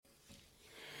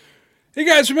Hey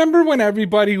guys, remember when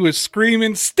everybody was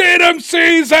screaming Stidham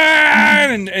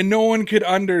season and no one could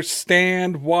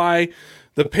understand why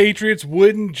the Patriots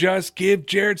wouldn't just give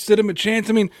Jarrett Stidham a chance?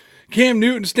 I mean, Cam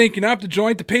Newton stinking up the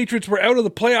joint. The Patriots were out of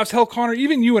the playoffs. Hell, Connor,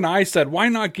 even you and I said, why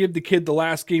not give the kid the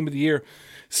last game of the year?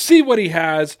 See what he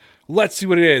has. Let's see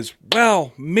what it is.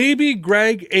 Well, maybe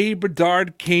Greg A.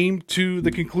 Bedard came to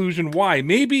the conclusion why.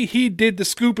 Maybe he did the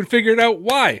scoop and figured out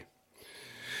why.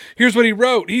 Here's what he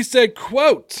wrote. He said,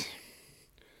 quote,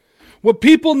 what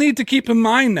people need to keep in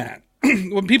mind that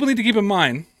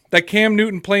Cam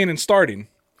Newton playing and starting,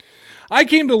 I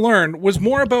came to learn was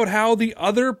more about how the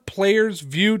other players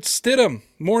viewed Stidham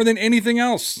more than anything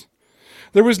else.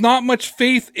 There was not much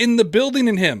faith in the building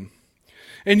in him.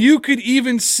 And you could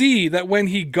even see that when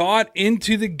he got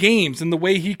into the games and the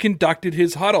way he conducted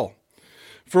his huddle.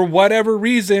 For whatever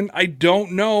reason, I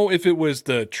don't know if it was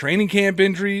the training camp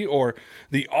injury or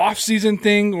the off-season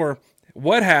thing or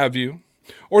what have you,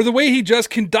 or the way he just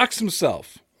conducts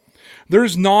himself.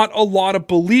 There's not a lot of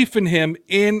belief in him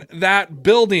in that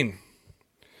building.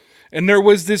 And there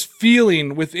was this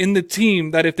feeling within the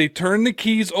team that if they turned the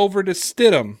keys over to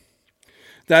Stidham,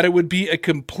 that it would be a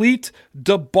complete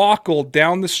debacle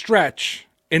down the stretch,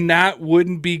 and that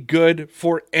wouldn't be good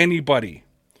for anybody.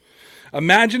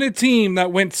 Imagine a team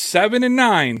that went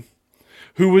 7-9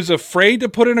 who was afraid to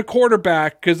put in a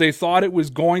quarterback because they thought it was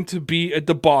going to be a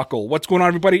debacle. What's going on,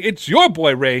 everybody? It's your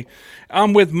boy, Ray.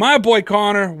 I'm with my boy,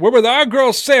 Connor. We're with our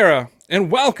girl, Sarah.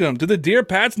 And welcome to the Dear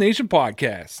Pats Nation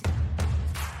podcast.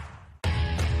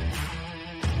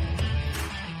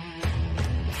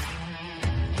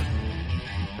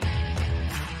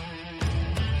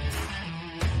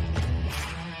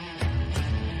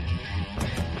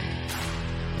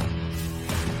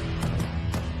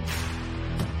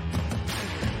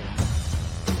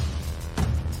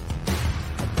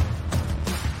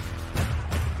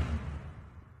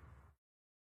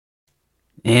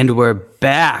 And we're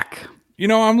back. You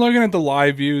know, I'm looking at the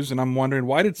live views and I'm wondering,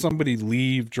 why did somebody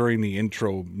leave during the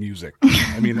intro music?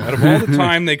 I mean, out of all the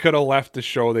time they could have left the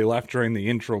show, they left during the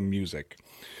intro music.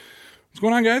 What's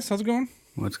going on, guys? How's it going?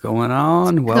 What's going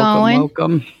on?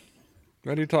 Welcome.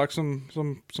 Ready to talk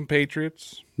some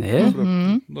Patriots? Yeah.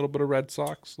 A little bit of Red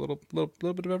Sox, little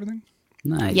bit of everything.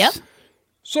 Nice. Yep.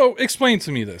 So explain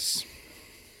to me this.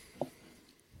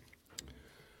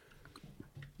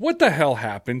 What the hell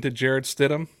happened to Jarrett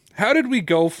Stidham? How did we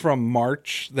go from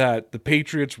March that the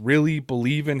Patriots really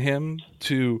believe in him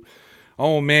to,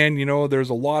 oh man, you know,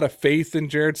 there's a lot of faith in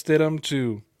Jarrett Stidham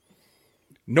to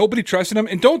nobody trusting him?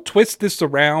 And don't twist this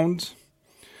around.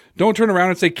 Don't turn around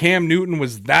and say Cam Newton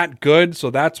was that good, so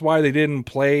that's why they didn't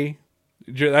play.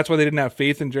 That's why they didn't have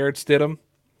faith in Jarrett Stidham.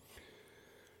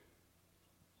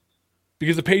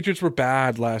 Because the Patriots were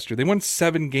bad last year. They won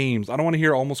 7 games. I don't want to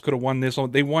hear almost could have won this.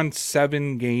 They won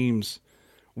 7 games.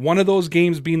 One of those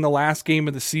games being the last game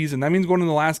of the season. That means going to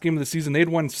the last game of the season, they'd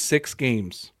won 6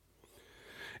 games.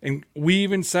 And we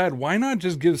even said, why not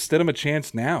just give Stidham a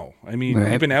chance now? I mean, right.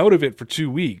 He's been out of it for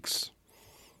 2 weeks.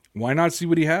 Why not see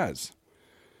what he has?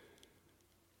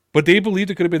 But they believed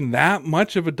it could have been that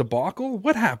much of a debacle?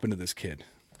 What happened to this kid?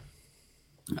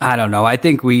 I don't know. I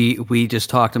think we just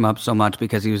talked him up so much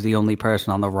because he was the only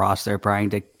person on the roster prior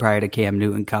to Cam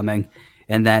Newton coming.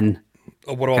 And then...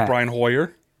 What about Brian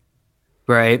Hoyer?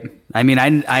 Right. I mean,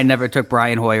 I never took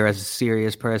Brian Hoyer as a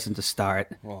serious person to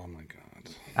start. Oh, my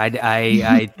God.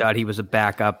 I thought he was a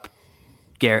backup,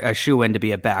 a shoe-in to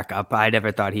be a backup. I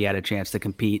never thought he had a chance to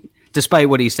compete, despite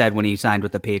what he said when he signed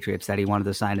with the Patriots, that he wanted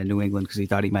to sign in New England because he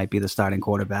thought he might be the starting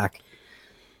quarterback.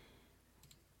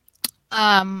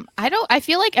 I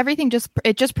feel like everything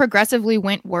just progressively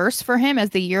went worse for him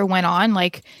as the year went on.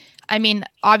 Like, I mean,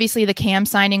 obviously the Cam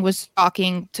signing was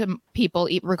shocking to people,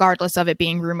 regardless of it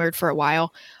being rumored for a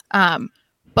while.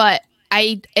 But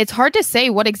it's hard to say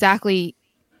what exactly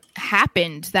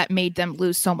happened that made them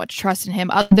lose so much trust in him,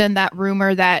 other than that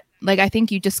rumor that, like, I think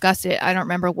you discussed it. I don't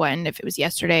remember when, if it was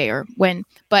yesterday or when,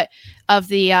 but of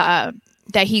the,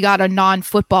 that he got a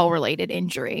non-football related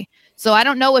injury. So I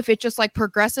don't know if it just like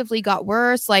progressively got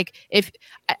worse. Like if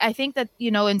I think that,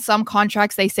 you know, in some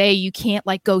contracts, they say you can't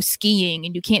like go skiing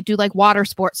and you can't do like water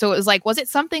sports. So it was like, was it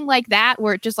something like that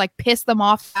where it just like pissed them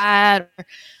off that?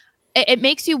 It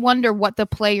makes you wonder what the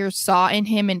players saw in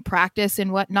him in practice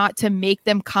and whatnot to make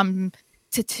them come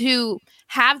to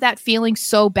have that feeling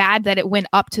so bad that it went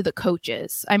up to the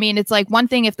coaches. I mean, it's like one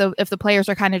thing if the players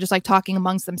are kind of just like talking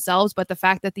amongst themselves, but the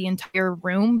fact that the entire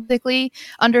room basically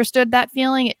understood that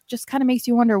feeling, it just kind of makes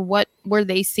you wonder, what were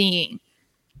they seeing?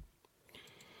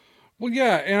 Well,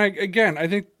 yeah, and I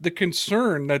think the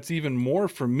concern that's even more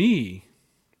for me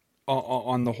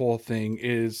on the whole thing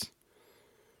is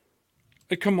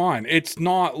Come on. It's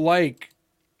not like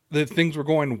the things were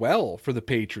going well for the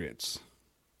Patriots.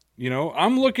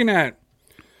 I'm looking at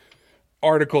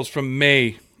articles from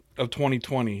May of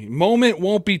 2020. Moment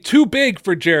won't be too big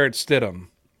for Jarrett Stidham.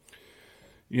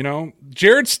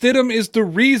 Jarrett Stidham is the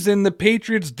reason the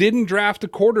Patriots didn't draft a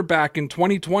quarterback in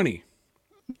 2020.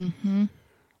 Mm-hmm.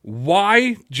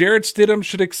 Why Jarrett Stidham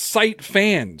should excite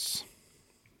fans.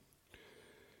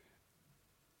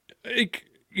 You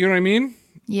know what I mean?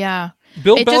 Yeah.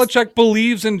 Bill Belichick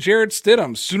believes in Jarrett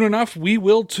Stidham. Soon enough, we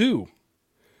will too.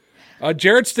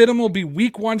 Jarrett Stidham will be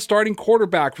week 1 starting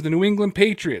quarterback for the New England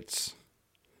Patriots.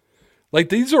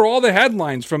 These are all the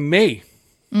headlines from May.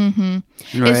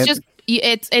 Mm-hmm. Right. It's just,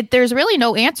 there's really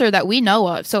no answer that we know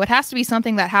of. So it has to be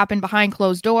something that happened behind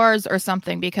closed doors or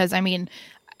something, because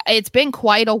it's been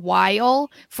quite a while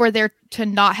for there to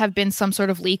not have been some sort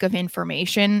of leak of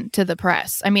information to the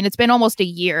press. It's been almost a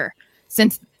year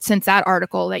since that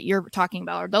article that you're talking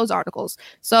about, or those articles.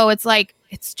 So it's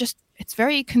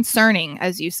very concerning,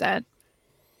 as you said.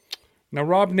 Now,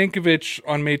 Rob Ninkovich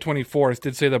on May 24th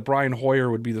did say that Brian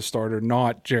Hoyer would be the starter,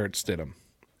 not Jarrett Stidham.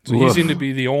 So he seemed to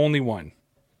be the only one.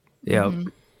 Yeah. Mm-hmm.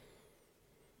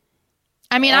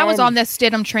 I was on this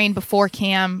Stidham train before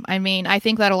Cam. I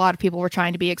think that a lot of people were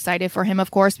trying to be excited for him,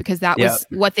 of course, because that was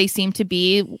what they seemed to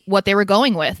be, what they were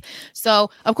going with.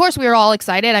 So, of course, we were all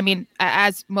excited.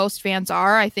 As most fans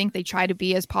are, I think they try to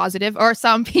be as positive, or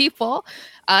some people,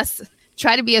 us,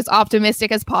 try to be as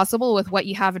optimistic as possible with what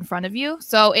you have in front of you.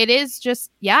 So it is just,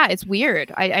 it's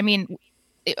weird.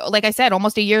 Like I said,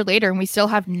 almost a year later, and we still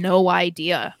have no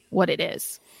idea what it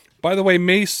is. By the way,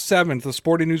 May 7th, the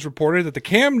Sporting News reported that the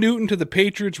Cam Newton to the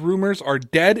Patriots rumors are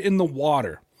dead in the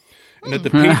water, and that the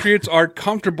Patriots are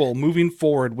comfortable moving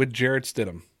forward with Jarrett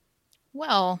Stidham.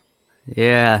 Well.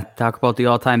 Yeah, talk about the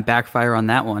all-time backfire on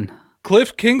that one.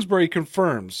 Cliff Kingsbury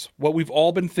confirms what we've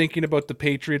all been thinking about the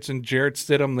Patriots and Jarrett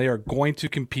Stidham. They are going to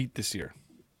compete this year.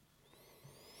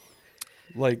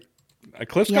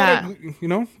 Cliff's got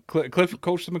Cliff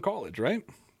coached them in college, right?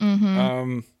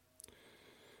 Mm-hmm.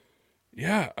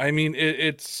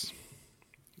 It's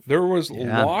there was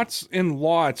lots and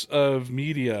lots of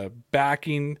media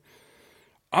backing.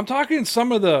 I'm talking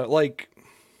some of the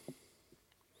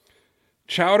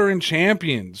Chowder and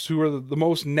Champions, who are the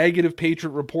most negative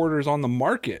Patriot reporters on the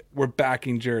market, were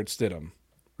backing Jarrett Stidham.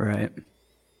 Right.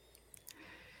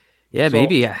 Yeah,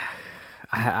 maybe.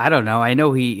 I don't know. I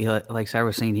know he, like Sarah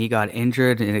was saying, he got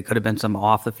injured, and it could have been some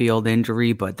off-the-field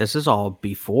injury, but this is all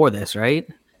before this, right?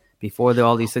 Before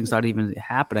all these things started even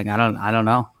happening. I don't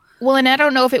know. Well, and I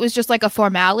don't know if it was just a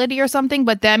formality or something,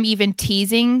 but them even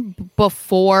teasing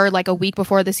before, a week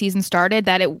before the season started,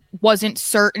 that it wasn't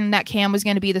certain that Cam was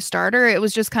going to be the starter. It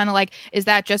was just kind of is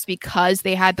that just because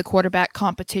they had the quarterback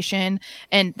competition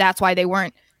and that's why they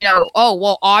weren't, oh,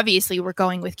 well, obviously we're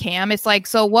going with Cam. It's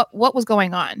so what was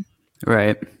going on?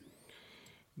 Right.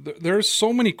 There's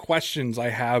so many questions I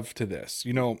have to this.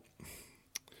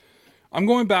 I'm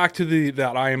going back to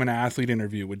that I Am an Athlete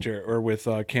interview with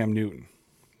Cam Newton.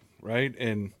 Right.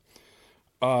 And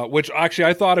which actually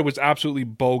I thought it was absolutely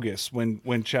bogus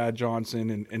when Chad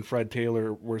Johnson and Fred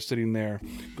Taylor were sitting there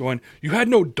going, "You had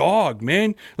no dog,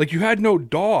 man. You had no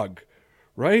dog."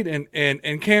 Right.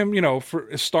 And Cam,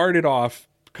 started off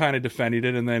kind of defending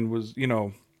it, and then was,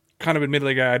 kind of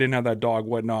admitted I didn't have that dog,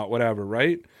 whatnot, whatever.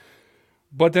 Right.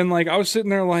 But then I was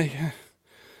sitting there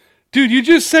dude, you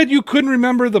just said you couldn't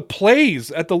remember the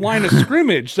plays at the line of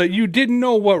scrimmage, that you didn't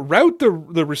know what route the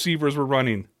receivers were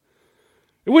running.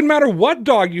 It wouldn't matter what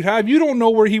dog you have. You don't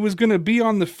know where he was going to be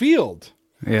on the field.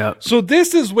 Yeah. So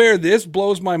this is where this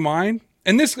blows my mind.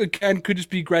 And this, again, could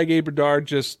just be Greg Aberdard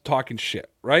just talking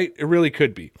shit, right? It really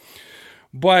could be.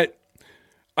 But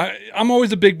I'm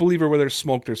always a big believer where there's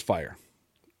smoke, there's fire,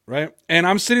 right? And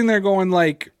I'm sitting there going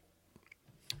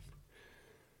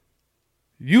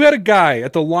you had a guy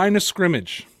at the line of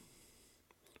scrimmage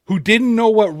who didn't know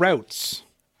what routes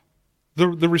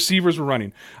the receivers were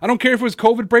running. I don't care if it was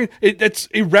COVID brain. It's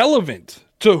irrelevant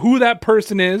to who that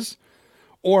person is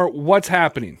or what's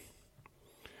happening.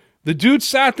 The dude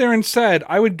sat there and said,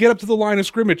 I would get up to the line of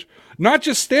scrimmage, not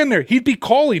just stand there. He'd be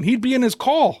calling. He'd be in his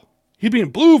call. He'd be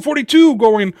in blue 42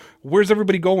 going, where's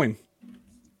everybody going?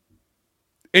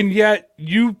 And yet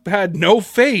you had no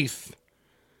faith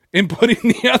in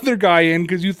putting the other guy in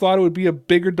because you thought it would be a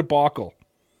bigger debacle.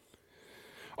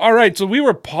 All right, so we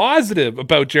were positive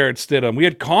about Jarrett Stidham. We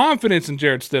had confidence in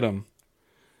Jarrett Stidham.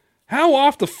 How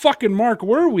off the fucking mark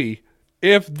were we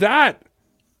if that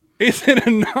isn't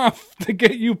enough to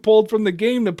get you pulled from the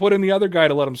game to put in the other guy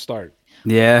to let him start?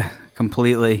 Yeah,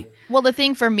 completely. Well, the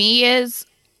thing for me is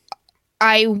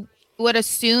would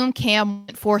assume Cam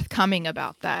went forthcoming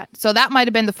about that. So that might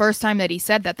have been the first time that he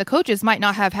said that. The coaches might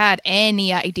not have had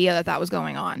any idea that that was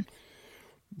going on.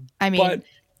 I mean, But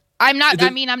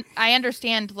I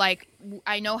understand, like,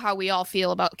 I know how we all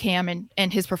feel about Cam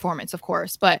and his performance, of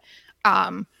course. But,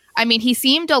 I mean, he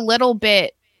seemed a little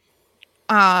bit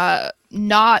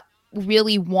not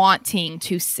really wanting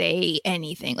to say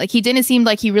anything. Like, he didn't seem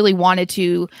like he really wanted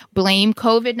to blame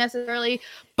COVID necessarily,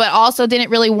 but also didn't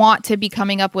really want to be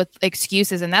coming up with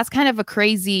excuses. And that's kind of a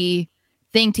crazy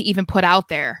thing to even put out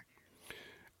there.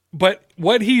 But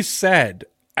what he said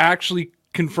actually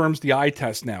confirms the eye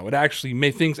test now. It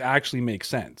actually things actually make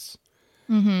sense.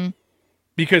 Mm-hmm.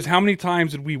 Because how many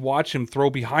times did we watch him throw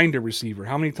behind a receiver?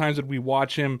 How many times did we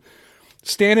watch him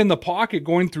stand in the pocket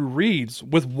going through reads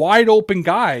with wide open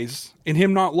guys and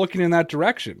him not looking in that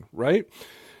direction, right?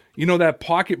 You know, that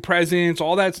pocket presence,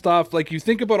 all that stuff. Like, you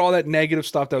think about all that negative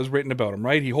stuff that was written about him,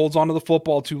 right? He holds onto the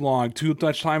football too long, too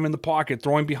much time in the pocket,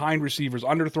 throwing behind receivers,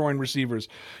 underthrowing receivers,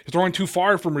 he's throwing too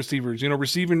far from receivers,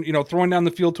 throwing down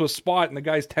the field to a spot and the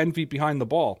guy's 10 feet behind the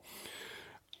ball.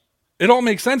 It all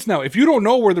makes sense now. If you don't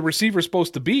know where the receiver's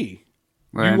supposed to be,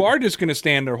 right, you are just going to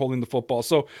stand there holding the football.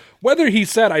 So whether he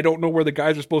said, I don't know where the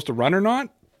guys are supposed to run or not,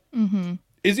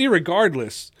 is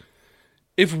irregardless.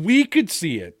 If we could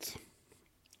see it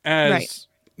as,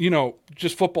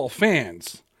 just football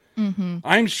fans,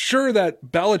 I'm sure that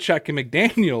Belichick and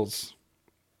McDaniels,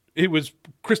 it was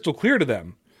crystal clear to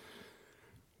them.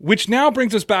 Which now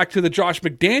brings us back to the Josh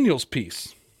McDaniels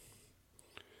piece.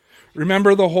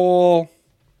 Remember the whole,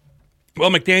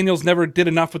 McDaniels never did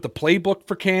enough with the playbook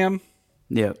for Cam?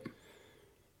 Yep.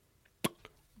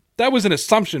 That was an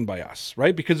assumption by us,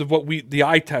 right? Because of what the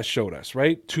eye test showed us,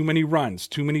 right? Too many runs,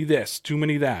 too many this, too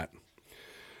many that.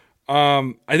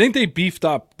 I think they beefed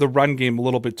up the run game a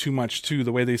little bit too much too.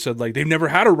 The way they said, like, they've never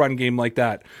had a run game like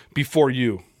that before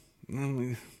you.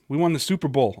 We won the Super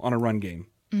Bowl on a run game,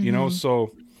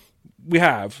 so we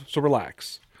have, so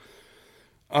relax.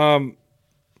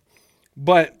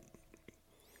 But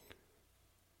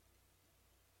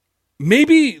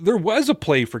maybe there was a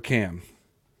play for Cam.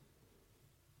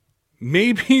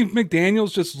 Maybe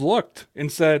McDaniels just looked and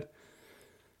said,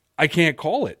 I can't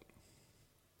call it.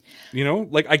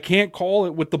 I can't call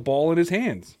it with the ball in his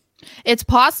hands. It's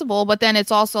possible, but then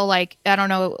it's also like, I don't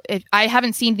know, I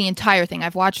haven't seen the entire thing.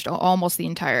 I've watched almost the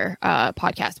entire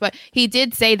podcast, but he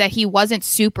did say that he wasn't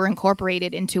super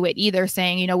incorporated into it either,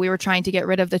 saying, we were trying to get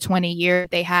rid of the 20 year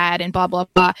they had and blah, blah,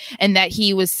 blah. And that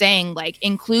he was saying, like,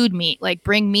 include me, like,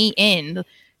 bring me in.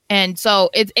 And so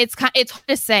it's hard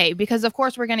to say, because of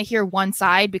course we're going to hear one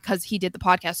side because he did the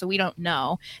podcast, so we don't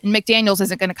know. And McDaniels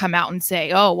isn't going to come out and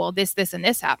say, oh, well, this, and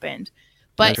this happened.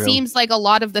 But it seems like a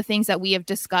lot of the things that we have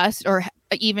discussed, or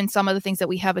even some of the things that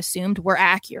we have assumed, were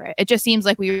accurate. It just seems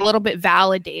like we were a little bit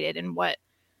validated in what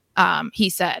he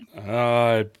said.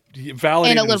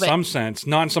 Validated in some sense,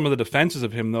 not in some of the defenses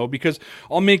of him, though, because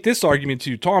I'll make this argument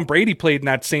to you. Tom Brady played in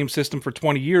that same system for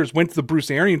 20 years, went to the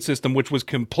Bruce Arians system, which was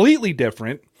completely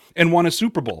different, and won a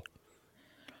Super Bowl.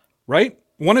 Right?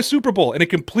 Won a Super Bowl in a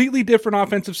completely different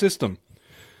offensive system.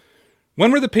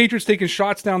 When were the Patriots taking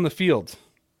shots down the field?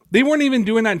 They weren't even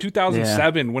doing that in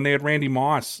 2007 when they had Randy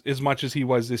Moss as much as he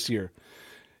was this year.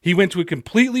 He went to a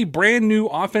completely brand new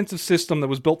offensive system that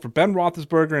was built for Ben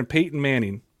Roethlisberger and Peyton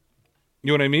Manning. You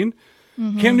know what I mean?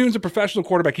 Mm-hmm. Cam Newton's a professional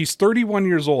quarterback. He's 31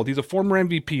 years old. He's a former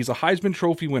MVP. He's a Heisman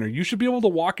Trophy winner. You should be able to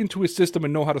walk into his system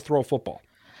and know how to throw a football.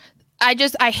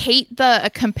 I hate the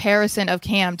comparison of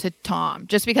Cam to Tom,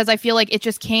 just because I feel like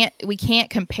we can't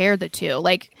compare the two.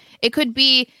 Like, it could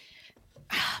be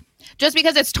just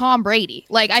because it's Tom Brady.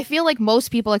 Like, I feel like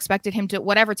most people expected him to,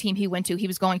 whatever team he went to, he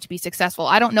was going to be successful.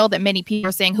 I don't know that many people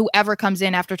are saying whoever comes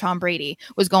in after Tom Brady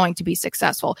was going to be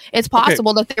successful. It's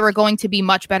possible that they were going to be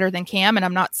much better than Cam, and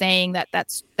I'm not saying that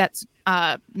that's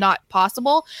not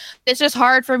possible. It's just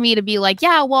hard for me to be like,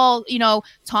 yeah, well,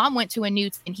 Tom went to a new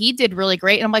and he did really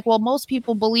great. And I'm like, well, most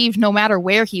people believe no matter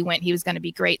where he went, he was going to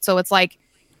be great. So it's like,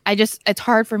 it's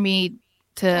hard for me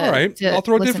to. All right. I'll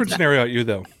throw a different scenario at you,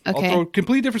 though. Okay. I'll throw a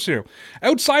completely different scenario.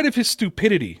 Outside of his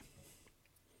stupidity,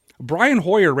 Brian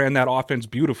Hoyer ran that offense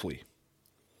beautifully.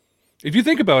 If you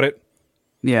think about it,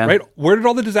 yeah, right? Where did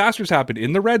all the disasters happen?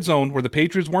 In the red zone, where the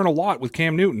Patriots weren't a lot with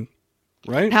Cam Newton.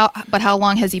 Right? How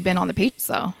long has he been on the Patriots,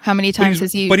 though? How many times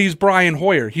has he? But he's Brian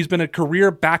Hoyer. He's been a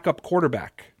career backup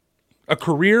quarterback. A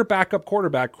career backup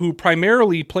quarterback who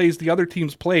primarily plays the other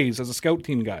team's plays as a scout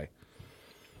team guy.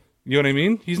 You know what I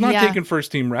mean? He's not taking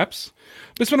first team reps.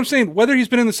 That's what I'm saying. Whether he's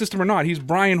been in the system or not, he's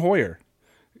Brian Hoyer.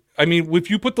 I mean, if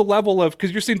you put the level of,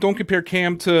 because you're saying don't compare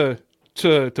Cam to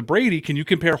Brady, can you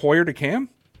compare Hoyer to Cam?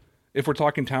 If we're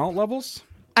talking talent levels?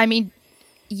 I mean,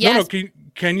 Yes. No.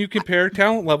 Can you compare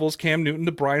talent levels Cam Newton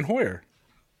to Brian Hoyer?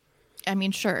 I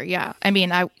mean, sure. Yeah. I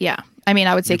mean, I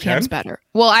would say You Cam's can? better.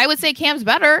 Well, I would say Cam's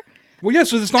better. Well,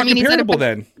 yes, so it's not I mean, he's comparable at a-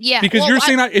 then. Yeah, Because well, you're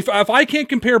saying that if I can't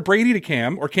compare Brady to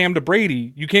Cam or Cam to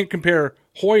Brady, you can't compare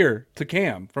Hoyer to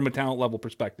Cam from a talent level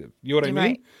perspective. You know what I mean?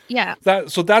 Right. Yeah.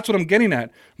 So that's what I'm getting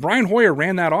at. Brian Hoyer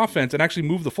ran that offense and actually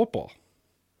moved the football.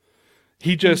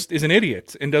 He just is an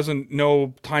idiot and doesn't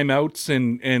know timeouts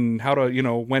and how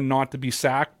to, when not to be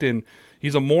sacked. And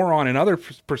he's a moron in other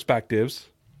perspectives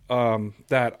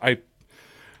that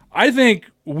I think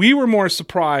we were more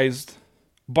surprised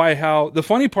by how the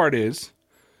funny part is,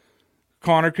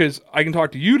 Connor, because I can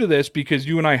talk to you to this because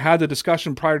you and I had the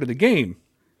discussion prior to the game.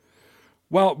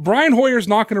 Well, Brian Hoyer's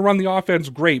not going to run the offense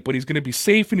great, but he's going to be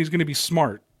safe and he's going to be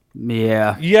smart.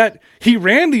 Yeah. Yet he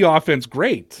ran the offense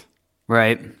great.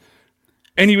 Right.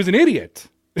 And he was an idiot.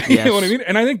 Yes. You know what I mean?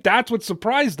 And I think that's what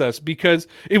surprised us because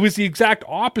it was the exact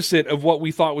opposite of what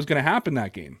we thought was going to happen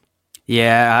that game.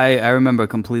 Yeah, I remember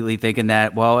completely thinking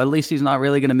that, well, at least he's not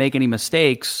really going to make any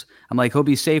mistakes. I'm like, he'll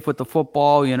be safe with the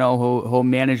football, he'll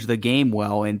manage the game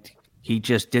well, and he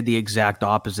just did the exact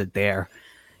opposite there.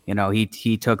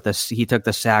 He took the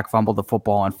sack, fumbled the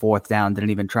football on fourth down, didn't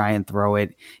even try and throw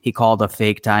it. He called a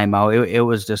fake timeout. It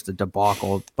was just a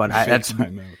debacle. But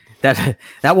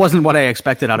that wasn't what I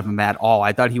expected out of him at all.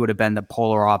 I thought he would have been the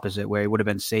polar opposite, where he would have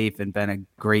been safe and been a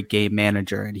great game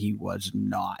manager, and he was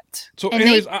not. So,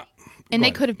 And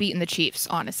they could have beaten the Chiefs,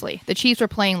 honestly. The Chiefs were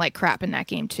playing like crap in that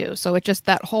game, too. So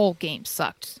that whole game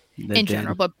sucked in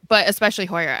general. But especially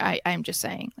Hoyer, I'm just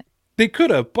saying. They could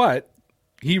have, but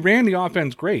he ran the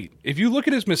offense great. If you look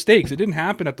at his mistakes, it didn't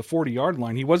happen at the 40-yard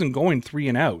line. He wasn't going 3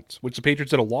 and outs, which the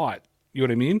Patriots did a lot. You know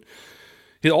what I mean?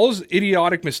 All his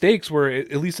idiotic mistakes were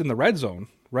at least in the red zone,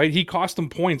 right? He cost them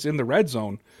points in the red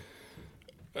zone.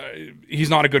 He's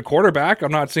not a good quarterback.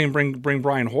 I'm not saying bring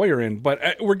Brian Hoyer in, but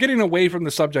we're getting away from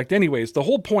the subject anyways. The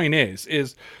whole point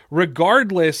is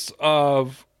regardless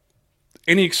of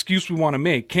any excuse we want to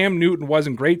make, Cam Newton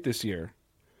wasn't great this year.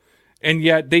 And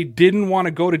yet they didn't want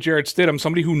to go to Jarrett Stidham,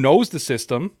 somebody who knows the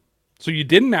system. So you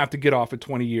didn't have to get off at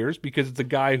 20 years because it's a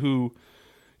guy who,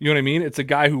 you know what I mean? It's a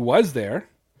guy who was there.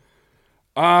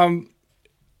 God,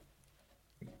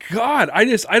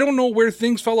 I don't know where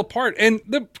things fell apart. And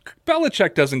the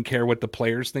Belichick doesn't care what the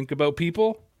players think about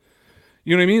people.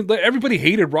 You know what I mean? Everybody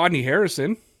hated Rodney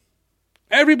Harrison.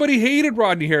 So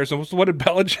what did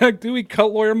Belichick do? He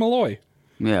cut Lawyer Malloy.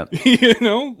 Yeah.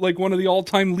 Like one of the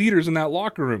all-time leaders in that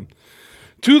locker room.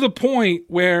 To the point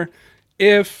where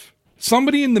if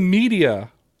somebody in the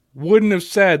media wouldn't have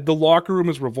said the locker room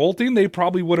is revolting, they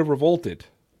probably would have revolted.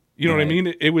 You know what I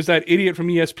mean? It was that idiot from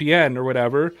ESPN or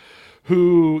whatever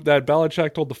that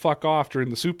Belichick told to fuck off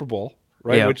during the Super Bowl,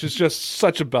 right? Yep. Which is just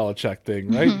such a Belichick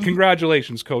thing, right? Mm-hmm.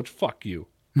 Congratulations, coach. Fuck you,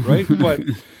 right? But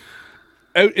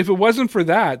if it wasn't for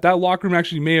that locker room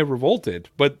actually may have revolted.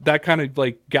 But that kind of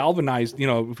like galvanized,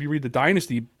 if you read the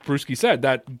Dynasty, Bruschi said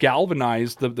that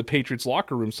galvanized the Patriots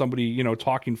locker room, somebody,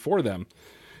 talking for them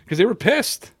because they were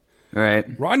pissed. Right.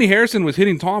 Rodney Harrison was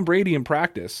hitting Tom Brady in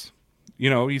practice.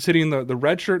 He's hitting the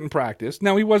red shirt in practice.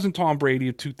 Now, he wasn't Tom Brady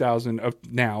of 2000 of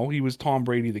now. He was Tom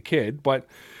Brady the kid, but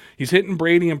he's hitting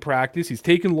Brady in practice. He's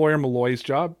taking Lawyer Malloy's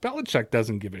job. Belichick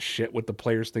doesn't give a shit what the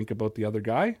players think about the other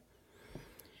guy.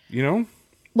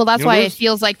 Well, that's why it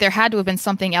feels like there had to have been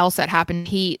something else that happened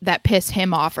that pissed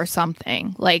him off or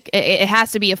something. Like, it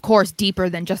has to be, of course, deeper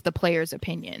than just the players'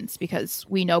 opinions because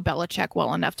we know Belichick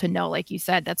well enough to know, like you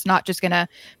said, that's not just going to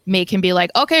make him be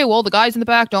like, okay, well, the guys in the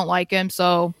back don't like him,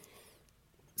 so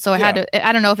it had to.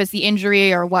 I don't know if it's the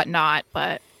injury or whatnot,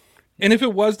 but. And if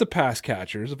it was the pass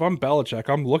catchers, if I'm Belichick,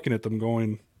 I'm looking at them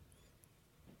going,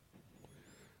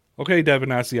 okay, Devin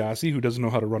Asiasi, who doesn't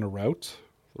know how to run a route,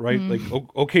 right? Like,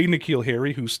 okay, N'Keal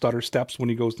Harry, who stutter steps when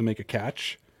he goes to make a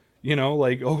catch,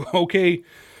 okay,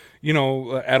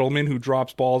 Edelman, who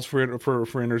drops balls for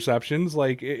interceptions.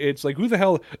 Like, it's like, who the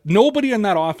hell? Nobody on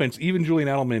that offense, even Julian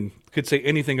Edelman, could say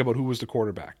anything about who was the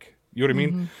quarterback. You know what I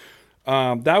mean?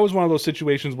 That was one of those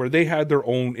situations where they had their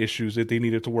own issues that they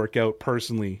needed to work out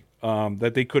personally,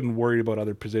 that they couldn't worry about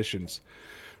other positions.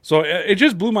 So it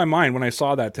just blew my mind when I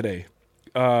saw that today.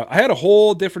 I had a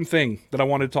whole different thing that I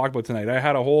wanted to talk about tonight. I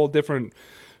had a whole different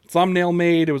thumbnail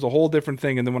made. It was a whole different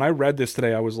thing. And then when I read this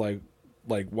today, I was like,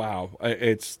 wow,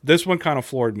 this one kind of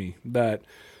floored me. That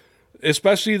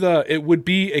especially it would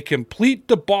be a complete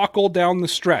debacle down the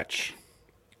stretch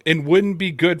and wouldn't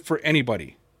be good for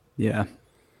anybody. Yeah.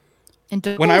 And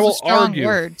when I will a strong argue,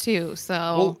 word too. So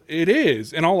well, it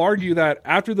is, and I'll argue that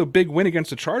after the big win against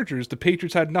the Chargers, the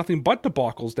Patriots had nothing but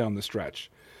debacles down the stretch.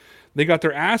 They got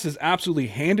their asses absolutely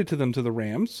handed to them to the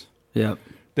Rams. Yep.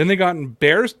 Then they got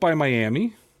embarrassed by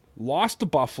Miami, lost to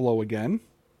Buffalo again,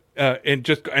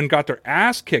 and got their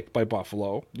ass kicked by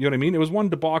Buffalo. You know what I mean? It was one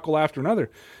debacle after another.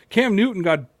 Cam Newton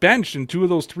got benched in 2 of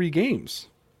those 3 games,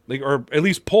 or at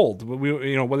least pulled. Whether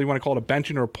you want to call it a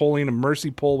benching or a pulling, a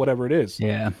mercy pull, whatever it is.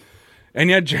 Yeah. And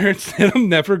yet Jarrett Stidham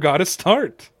never got a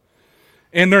start,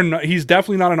 and he's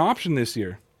definitely not an option this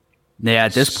year. Yeah,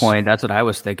 at this point, that's what I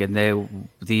was thinking.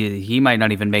 He might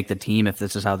not even make the team if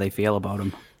this is how they feel about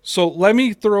him. So let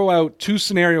me throw out 2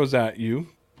 scenarios at you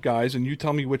guys, and you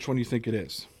tell me which one you think it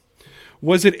is.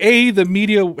 Was it A, the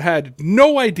media had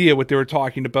no idea what they were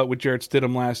talking about with Jarrett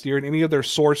Stidham last year, and any of their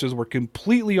sources were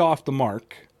completely off the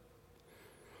mark?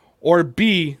 Or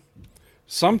B,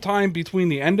 sometime between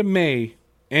the end of May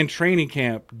and training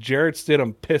camp, Jarrett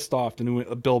Stidham pissed off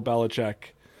Bill Belichick.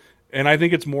 And I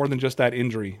think it's more than just that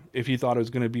injury. If he thought it was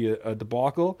going to be a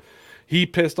debacle, he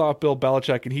pissed off Bill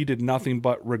Belichick, and he did nothing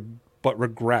but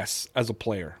regress as a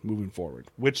player moving forward.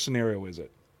 Which scenario is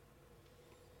it?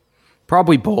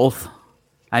 Probably both.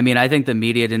 I mean, I think the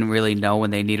media didn't really know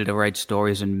when they needed to write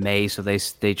stories in May, so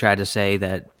they tried to say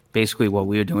that basically what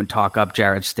we were doing, talk up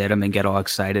Jarrett Stidham and get all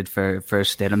excited for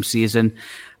Stidham season.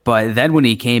 But then when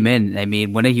he came in, I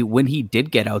mean, when he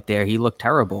did get out there, he looked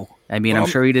terrible. I mean, I'm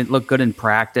sure he didn't look good in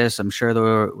practice. I'm sure there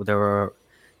were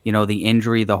the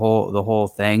injury, the whole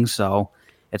thing. So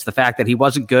it's the fact that he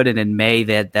wasn't good, and in May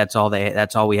that's all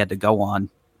we had to go on.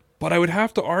 But I would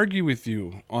have to argue with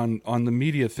you on the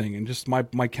media thing, and just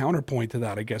my counterpoint to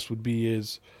that, I guess, would be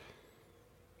is,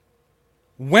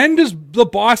 when does the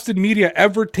Boston media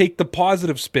ever take the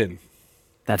positive spin?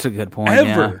 That's a good point. Ever.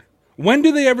 Yeah. When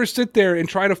do they ever sit there and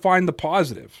try to find the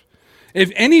positive?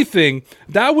 If anything,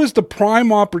 that was the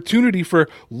prime opportunity for,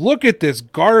 look at this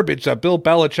garbage that Bill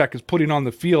Belichick is putting on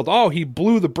the field. Oh, he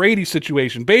blew the Brady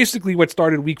situation. Basically what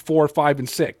started week 4, 5, and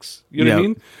 6. You know what I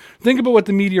mean? Think about what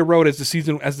the media wrote as the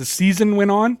season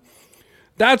went on.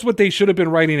 That's what they should have been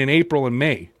writing in April and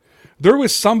May. There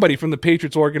was somebody from the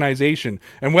Patriots organization,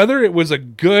 and whether it was a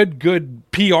good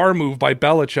PR move by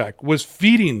Belichick, was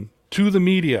feeding to the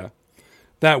media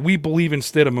that we believe in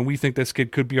Stidham and we think this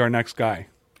kid could be our next guy.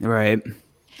 Right.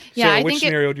 Yeah. Sarah, which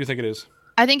scenario do you think it is?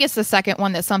 I think it's the second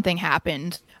one, that something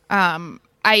happened.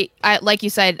 I like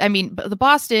you said, I mean, the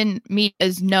Boston media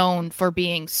is known for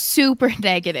being super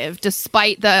negative,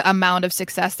 despite the amount of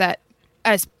success that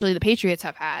especially the Patriots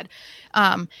have had.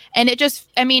 And it just,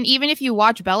 I mean, even if you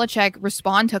watch Belichick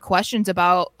respond to questions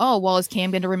about, oh, well, is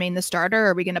Cam going to remain the starter? Or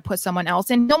are we going to put someone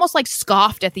else in? He almost like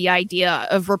scoffed at the idea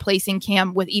of replacing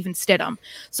Cam with even Stidham.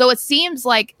 So it seems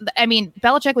like, I mean,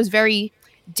 Belichick was very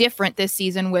different this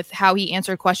season with how he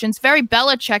answered questions, very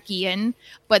Belichickian,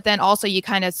 but then also you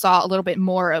kind of saw a little bit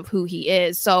more of who he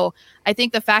is. So I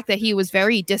think the fact that he was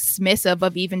very dismissive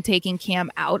of even taking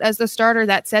Cam out as the starter,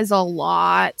 that says a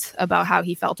lot about how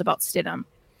he felt about Stidham.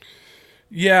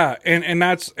 Yeah, and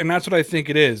that's what I think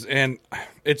it is. And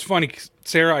it's funny,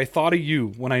 Sarah, I thought of you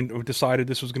when I decided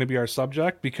this was going to be our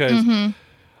subject, because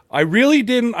I really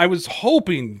didn't. I was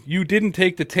hoping you didn't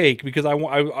take the take, because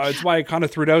that's why I kind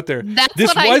of threw it out there. That's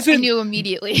what I knew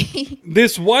immediately.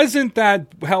 This isn't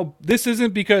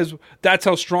because that's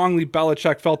how strongly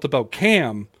Belichick felt about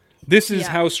Cam. This is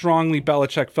how strongly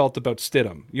Belichick felt about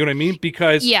Stidham. You know what I mean?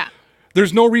 Because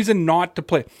there's no reason not to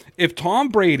play. If Tom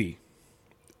Brady,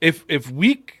 if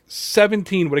week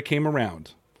 17 would have came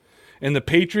around and the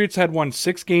Patriots had won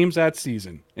 6 games that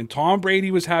season and Tom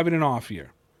Brady was having an off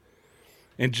year,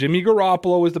 and Jimmy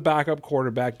Garoppolo was the backup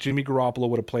quarterback, Jimmy Garoppolo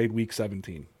would have played week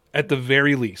 17. At the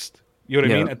very least. You know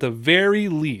what I mean? At the very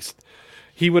least.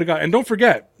 He would have got... And don't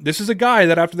forget, this is a guy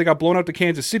that after they got blown out to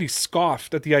Kansas City,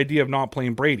 scoffed at the idea of not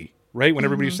playing Brady, right? When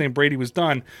everybody was saying Brady was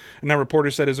done. And that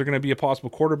reporter said, is there going to be a possible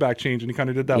quarterback change? And he kind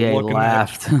of did that look. He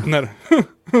laughed. And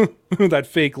that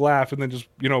fake laugh, and then just,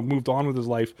 moved on with his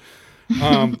life.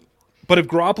 But if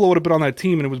Garoppolo would have been on that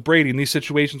team and it was Brady and these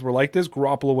situations were like this,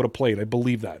 Garoppolo would have played. I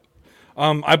believe that.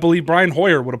 I believe Brian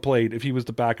Hoyer would have played if he was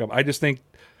the backup. I just think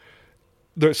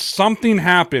there's something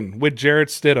happened with Jarrett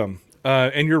Stidham.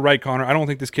 And you're right, Connor. I don't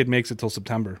think this kid makes it till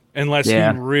September unless he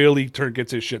really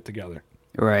gets his shit together.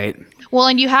 Right. Well,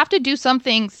 and you have to do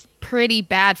something pretty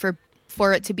bad for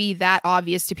it to be that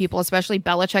obvious to people, especially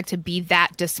Belichick, to be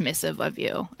that dismissive of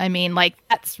you. I mean, like,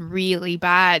 that's really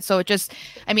bad. So it's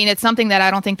something that I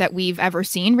don't think that we've ever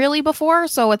seen really before.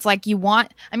 So it's like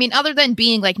other than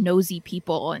being like nosy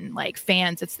people and like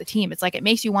fans, it's the team. It's like, it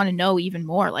makes you want to know even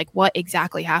more, like, what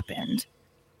exactly happened.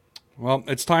 Well,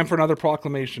 it's time for another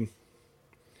proclamation.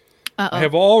 Uh-oh. I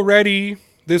have already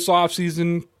this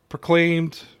offseason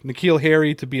proclaimed N'Keal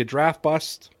Harry to be a draft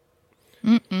bust.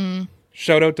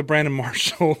 Shout out to Brandon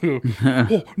Marshall, who,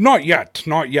 not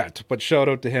yet, but shout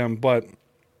out to him. But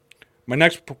my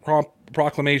next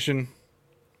proclamation,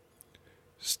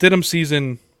 Stidham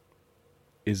season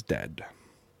is dead.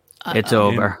 It's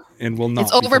over. And will not.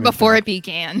 It's over before it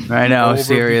began. I know, Over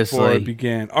seriously. Before it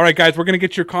began. All right, guys, we're going to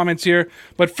get your comments here.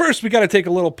 But first, we got to take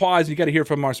a little pause. You got to hear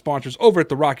from our sponsors over at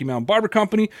the Rocky Mountain Barber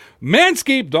Company,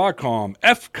 Manscaped.com,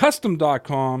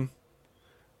 FCustom.com,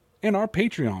 and our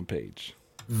Patreon page.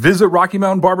 Visit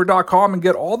RockyMountainBarber.com and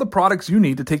get all the products you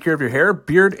need to take care of your hair,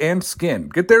 beard, and skin.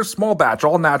 Get their small batch,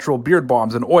 all-natural beard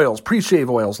balms and oils, pre-shave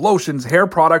oils, lotions, hair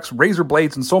products, razor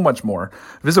blades, and so much more.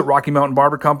 Visit Rocky Mountain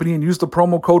Barber Company and use the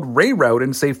promo code RAYROUTE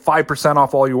and save 5%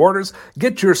 off all your orders.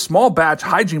 Get your small batch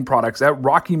hygiene products at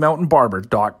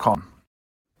RockyMountainBarber.com.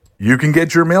 You can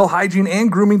get your male hygiene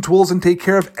and grooming tools and take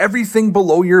care of everything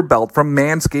below your belt from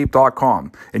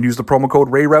Manscaped.com. And use the promo code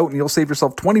RAYROUTE and you'll save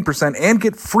yourself 20% and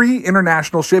get free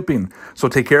international shipping. So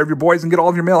take care of your boys and get all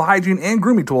of your male hygiene and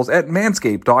grooming tools at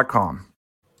Manscaped.com.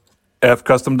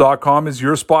 FCustom.com is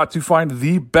your spot to find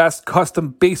the best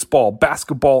custom baseball,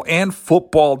 basketball, and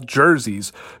football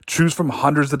jerseys. Choose from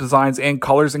hundreds of designs and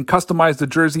colors and customize the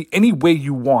jersey any way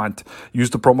you want. Use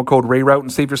the promo code RAYROUTE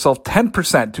and save yourself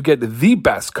 10% to get the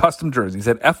best custom jerseys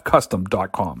at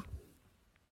FCustom.com.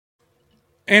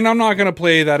 And I'm not going to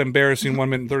play that embarrassing 1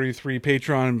 minute 33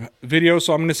 Patreon video,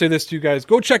 so I'm going to say this to you guys.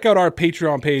 Go check out our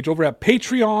Patreon page over at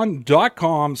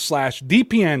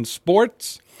patreon.com/DPN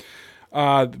Sports.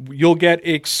 You'll get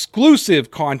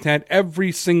exclusive content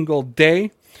every single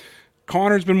day.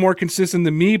 Connor's been more consistent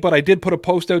than me, but I did put a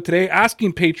post out today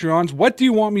asking Patreons, what do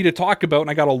you want me to talk about? And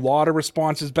I got a lot of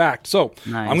responses back. So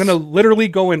nice. I'm going to literally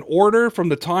go in order from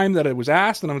the time that it was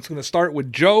asked, and I'm just going to start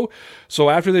with Joe. So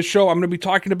after this show, I'm going to be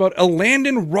talking about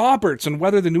Landon Roberts and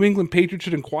whether the New England Patriots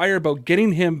should inquire about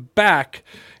getting him back.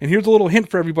 And here's a little hint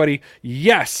for everybody.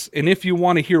 Yes. And if you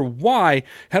want to hear why,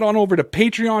 head on over to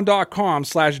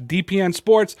patreon.com/DPN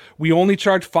Sports. We only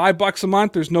charge $5 a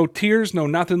month. There's no tiers, no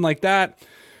nothing like that.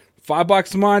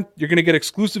 $5 a month. You're going to get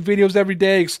exclusive videos every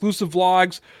day, exclusive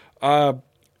vlogs.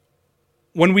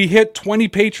 When we hit 20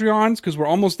 Patreons, because we're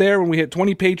almost there, when we hit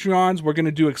 20 Patreons, we're going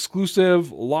to do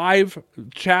exclusive live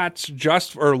chats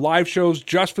live shows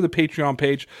just for the Patreon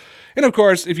page. And of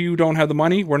course, if you don't have the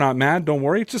money, we're not mad. Don't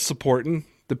worry. It's just supporting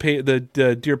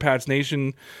the Dear Pats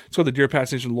Nation. It's called the Dear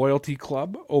Pats Nation Loyalty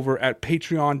Club over at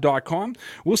patreon.com.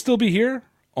 We'll still be here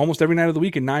almost every night of the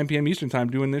week at 9 p.m. Eastern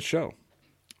time doing this show.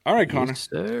 All right, Connor. Yes,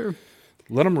 sir.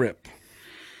 Let them rip.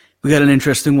 We got an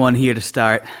interesting one here to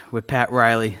start with Pat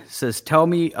Riley. It says, tell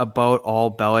me about all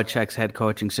Belichick's head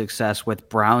coaching success with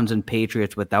Browns and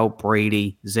Patriots without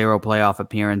Brady, 0 playoff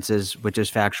appearances, which is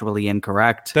factually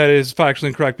incorrect. That is factually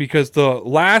incorrect because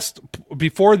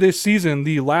before this season,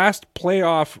 the last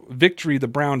playoff victory the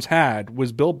Browns had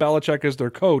was Bill Belichick as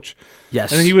their coach.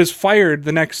 Yes. And he was fired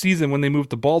the next season when they moved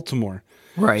to Baltimore.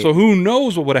 Right. So who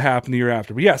knows what would have happened the year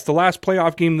after. But yes, the last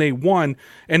playoff game they won,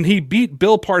 and he beat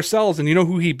Bill Parcells. And you know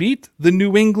who he beat? The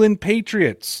New England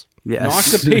Patriots. Yes.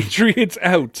 Knocked the Patriots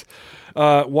out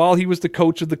while he was the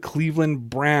coach of the Cleveland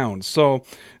Browns. So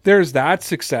there's that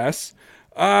success.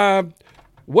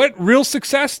 What real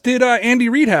success did Andy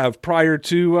Reid have prior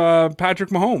to Patrick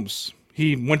Mahomes?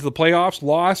 He went to the playoffs,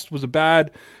 lost, was a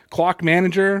bad clock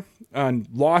manager, and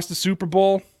lost the Super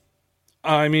Bowl.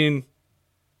 I mean,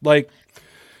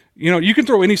 you can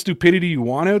throw any stupidity you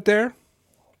want out there.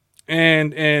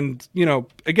 And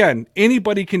again,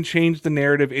 anybody can change the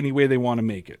narrative any way they want to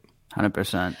make it.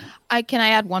 100%. Can I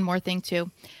add one more thing too?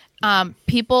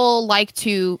 People like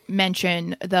to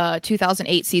mention the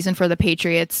 2008 season for the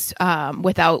Patriots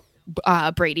without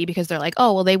Brady because they're like,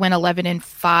 oh, well, they went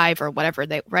 11-5 or whatever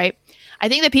right? I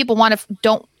think that people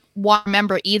don't want to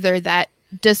remember either that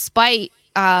despite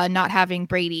not having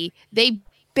Brady, they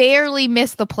barely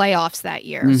missed the playoffs that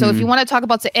year. Mm-hmm. So if you want to talk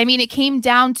about, it came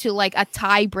down to like a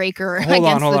tiebreaker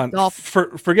against the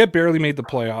Dolphins. Forget barely made the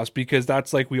playoffs because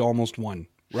that's like we almost won,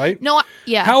 right? No,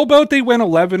 yeah. How about they went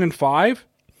 11-5?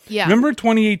 Yeah. Remember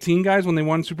 2018, guys, when they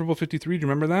won Super Bowl 53? Do you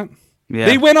remember that? Yeah.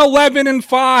 They went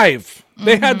 11-5.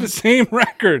 They had the same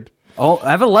record. Oh,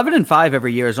 I have 11-5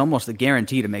 every year is almost a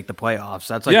guarantee to make the playoffs.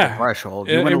 That's like the threshold.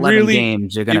 You win 11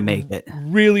 games, you're going to make it.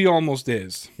 Really almost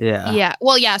is. Yeah. Yeah.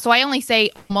 Well, yeah. So I only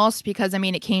say almost because,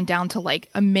 it came down to like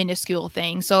a minuscule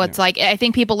thing. So it's like, I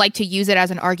think people like to use it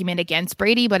as an argument against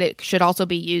Brady, but it should also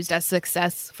be used as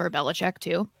success for Belichick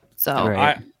too. So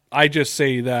I just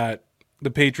say that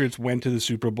the Patriots went to the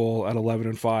Super Bowl at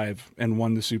 11-5 and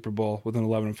won the Super Bowl with an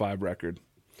 11-5 record.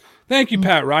 Thank you,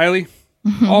 Pat Riley.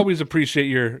 Always appreciate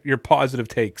your positive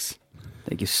takes.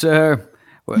 Thank you, sir.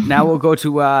 Now we'll go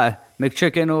to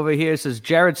McChicken over here. It says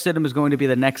Jarrett Stidham is going to be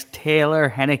the next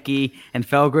Taylor, Henneke, and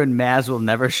Felgren. Maz will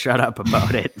never shut up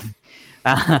about it.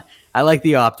 I like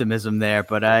the optimism there,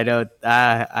 but I don't.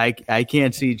 I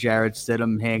can't see Jarrett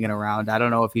Stidham hanging around. I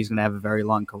don't know if he's going to have a very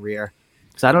long career.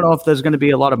 So I don't know if there's going to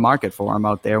be a lot of market for him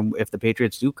out there if the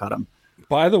Patriots do cut him.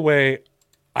 By the way,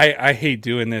 I hate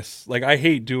doing this. Like, I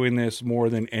hate doing this more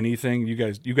than anything. You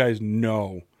guys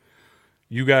know.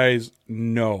 You guys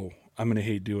know I'm going to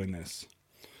hate doing this.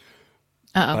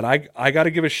 Uh-oh. But I got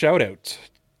to give a shout out.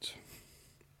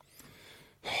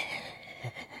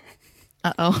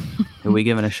 Uh-oh. Who are we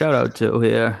giving a shout out to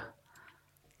here?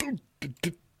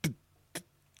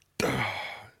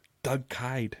 Doug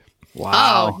Kide.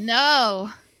 Wow. Oh,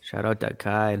 no. Shout out to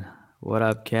Kide. What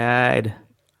up, Kide?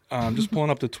 I'm just pulling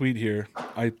up the tweet here.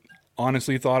 I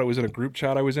honestly thought it was in a group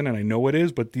chat I was in, and I know it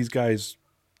is, but these guys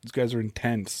are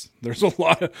intense. There's a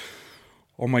lot of,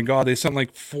 oh my God, they sent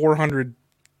like 400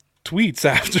 tweets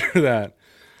after that.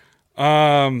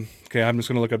 Okay, I'm just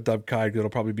going to look up Doug Kide. It'll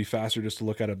probably be faster just to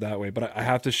look at it that way, but I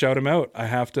have to shout him out. I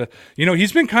have to,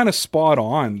 he's been kind of spot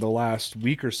on the last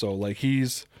week or so. Like,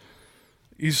 he's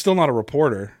still not a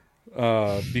reporter,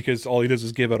 because all he does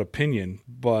is give out opinion.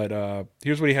 But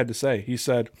here's what he had to say. He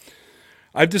said,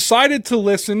 I've decided to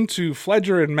listen to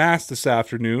Fledger and Mass this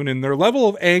afternoon, and their level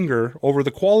of anger over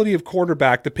the quality of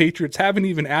quarterback the Patriots haven't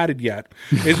even added yet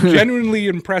is genuinely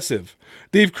impressive.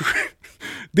 They've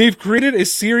created a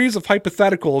series of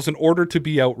hypotheticals in order to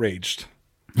be outraged.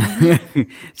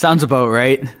 Sounds about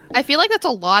right. I feel like that's a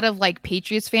lot of like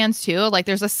Patriots fans too. Like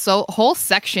there's a whole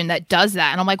section that does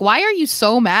that. And I'm like, why are you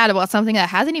so mad about something that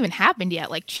hasn't even happened yet?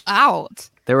 Like, chill out.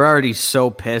 They're already so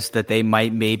pissed that they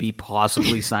might maybe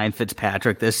possibly sign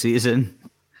Fitzpatrick this season.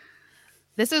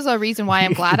 This is a reason why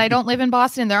I'm glad I don't live in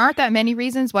Boston. There aren't that many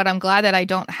reasons, but I'm glad that I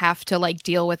don't have to like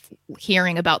deal with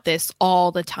hearing about this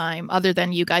all the time, other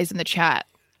than you guys in the chat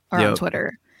or on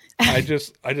Twitter. I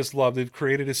just love they've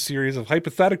created a series of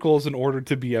hypotheticals in order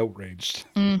to be outraged.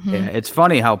 Mm-hmm. Yeah, it's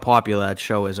funny how popular that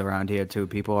show is around here too.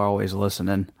 People are always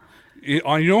listening. You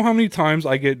know how many times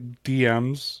I get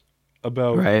DMs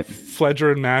about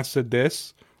Fledger and Mass said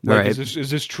this? Like,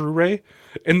 is this true, Ray?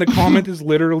 And the comment is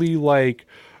literally like,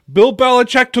 Bill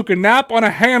Belichick took a nap on a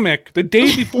hammock the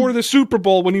day before the Super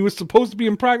Bowl when he was supposed to be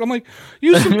in practice. I'm like,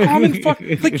 use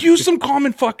some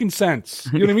common fucking sense.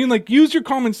 You know what I mean? Like, use your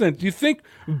common sense. Do you think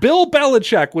Bill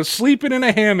Belichick was sleeping in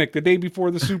a hammock the day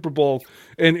before the Super Bowl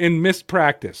and missed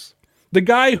practice? The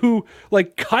guy who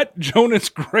like cut Jonas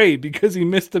Gray because he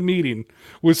missed a meeting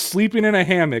was sleeping in a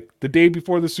hammock the day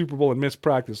before the Super Bowl and missed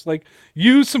practice. Like,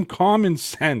 use some common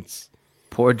sense.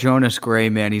 Poor Jonas Gray,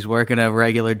 man. He's working a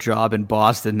regular job in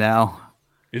Boston now.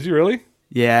 Is he really?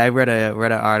 Yeah, I read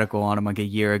an article on him like a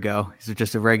year ago. He's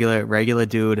just a regular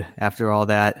dude after all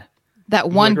that.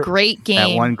 That one great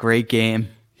game.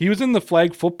 He was in the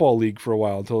Flag Football League for a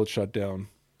while until it shut down.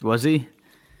 Was he?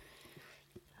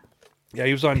 Yeah,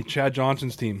 he was on Chad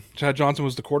Johnson's team. Chad Johnson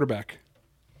was the quarterback.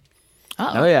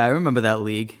 Oh yeah, I remember that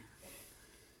league.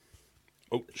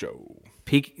 Oh, Joe.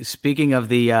 Speaking of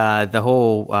the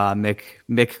whole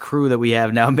Mick crew that we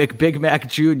have now, Big Mac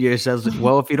Jr. says,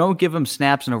 well, if you don't give him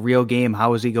snaps in a real game,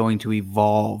 how is he going to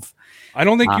evolve? I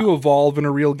don't think you evolve in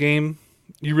a real game.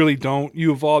 You really don't.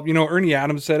 You evolve. Ernie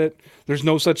Adams said it. There's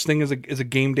no such thing as a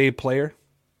game day player,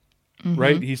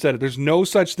 right? He said it. There's no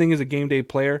such thing as a game day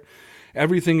player.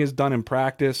 Everything is done in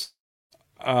practice.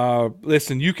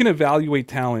 Listen, you can evaluate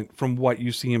talent from what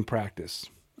you see in practice.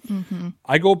 Mm-hmm.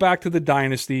 I go back to the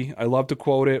Dynasty. I love to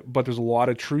quote it, but there's a lot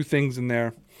of true things in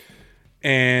there.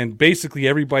 And basically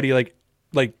everybody like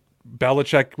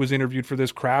Belichick was interviewed for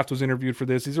this. Kraft was interviewed for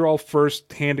this. These are all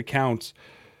first-hand accounts.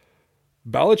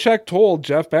 Belichick told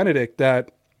Jeff Benedict that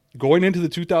going into the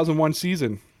 2001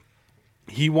 season,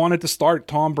 he wanted to start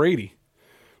Tom Brady,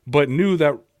 but knew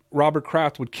that Robert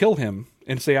Kraft would kill him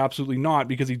and say absolutely not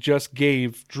because he just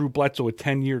gave Drew Bledsoe a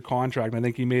 10-year contract. I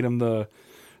think he made him the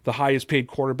highest paid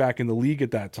quarterback in the league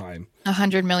at that time.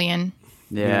 $100 million.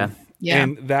 Yeah.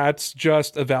 And that's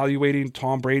just evaluating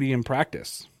Tom Brady in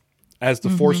practice as the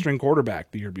fourth-string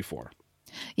quarterback the year before.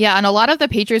 Yeah, and a lot of the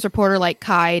Patriots reporter like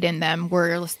Kide and them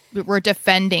were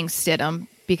defending Stidham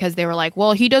because they were like,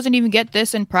 well, he doesn't even get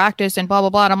this in practice and blah, blah,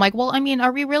 blah. And I'm like, well, I mean,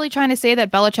 are we really trying to say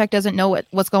that Belichick doesn't know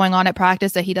what's going on at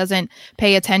practice, that he doesn't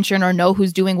pay attention or know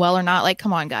who's doing well or not? Like,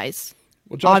 come on, guys.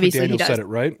 Well, Josh McDaniels said it,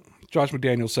 right? Josh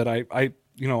McDaniels said, I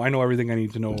know everything I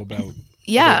need to know about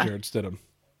Jarrett Stidham.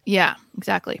 Yeah,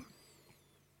 exactly.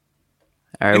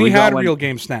 All right, and he had real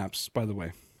game snaps, by the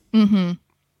way. Mm-hmm.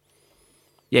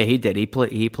 Yeah, he did. He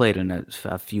played in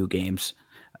a few games.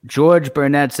 George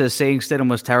Burnett says saying Stidham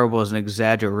was terrible is an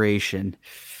exaggeration.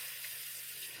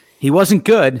 He wasn't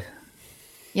good.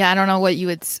 Yeah, I don't know what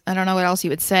else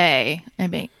you would say. I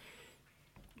mean,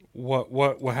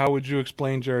 How would you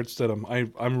explain Jarrett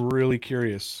Stidham? I'm really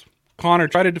curious. Connor,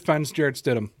 try to defend Jarrett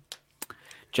Stidham.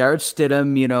 Jarrett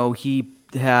Stidham, he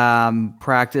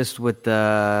practiced with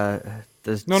the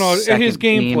No, his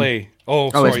gameplay.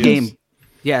 His game.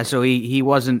 Yeah, so he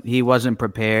wasn't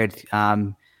prepared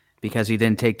because he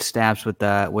didn't take snaps with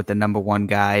the number one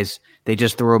guys. They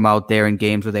just threw him out there in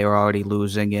games where they were already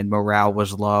losing and morale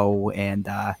was low. And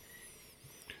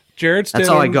Jarrett Stidham, that's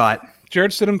all I got.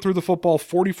 Jarrett Stidham threw the football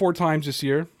 44 times this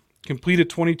year, completed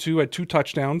 22, had 2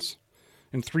 touchdowns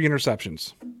and 3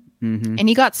 interceptions. Mm-hmm. And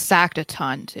he got sacked a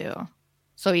ton too.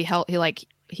 So he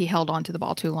held on to the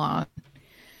ball too long.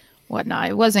 Whatnot.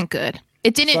 It wasn't good.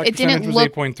 It didn't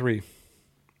look 8.3.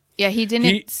 Yeah, he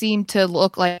didn't seem to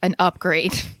look like an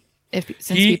upgrade since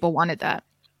people wanted that.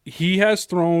 He has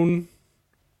thrown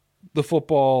the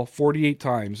football 48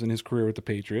 times in his career with the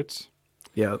Patriots.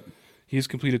 Yep. He's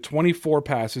completed 24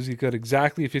 passes. He's got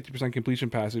exactly a 50% completion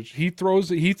passage. He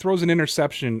throws an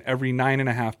interception every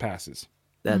 9.5 passes.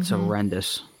 That's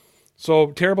horrendous.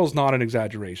 So terrible is not an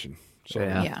exaggeration. So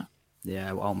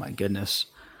Yeah. Oh my goodness.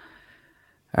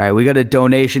 All right, we got a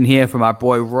donation here from our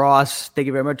boy Ross. Thank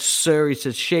you very much, sir. He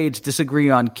says, Shades disagree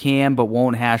on Cam, but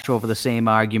won't hash over the same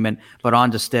argument. But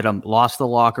on to Stidham. Lost the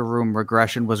locker room.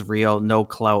 Regression was real. No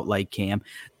clout like Cam.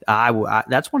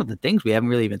 That's one of the things we haven't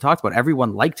really even talked about.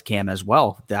 Everyone liked Cam as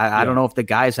well. I don't know if the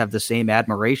guys have the same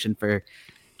admiration for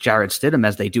Jarrett Stidham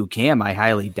as they do Cam. I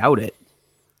highly doubt it.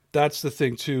 That's the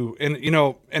thing too. And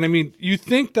I mean, you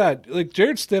think that like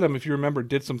Jarrett Stidham, if you remember,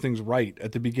 did some things right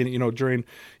at the beginning, during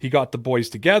he got the boys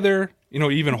together,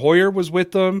 even Hoyer was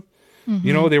with them.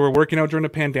 Mm-hmm. They were working out during the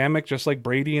pandemic, just like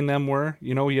Brady and them were. He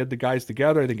had the guys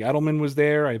together. I think Edelman was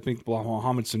there. I think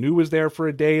Mohamed Sanu was there for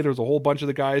a day. There was a whole bunch of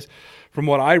the guys. From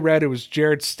what I read, it was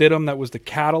Jarrett Stidham that was the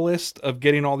catalyst of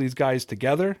getting all these guys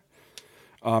together.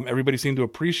 Everybody seemed to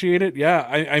appreciate it. Yeah,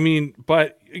 I mean,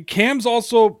 but Cam's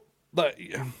also...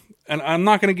 And I'm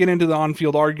not going to get into the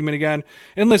on-field argument again.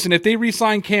 And listen, if they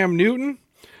re-sign Cam Newton,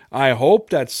 I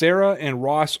hope that Sarah and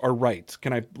Ross are right.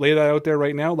 Can I lay that out there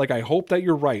right now? Like, I hope that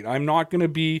you're right. I'm not going to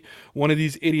be one of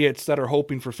these idiots that are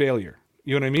hoping for failure.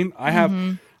 You know what I mean?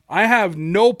 I have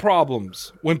no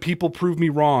problems when people prove me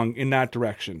wrong in that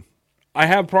direction. I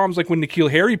have problems like when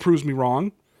N'Keal Harry proves me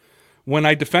wrong, when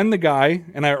I defend the guy,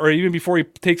 or even before he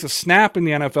takes a snap in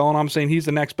the NFL and I'm saying he's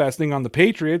the next best thing on the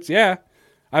Patriots. Yeah.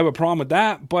 I have a problem with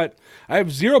that, but I have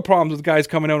zero problems with guys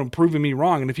coming out and proving me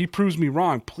wrong. And if he proves me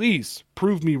wrong, please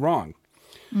prove me wrong.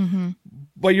 Mm-hmm.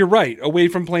 But you're right. Away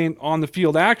from playing on the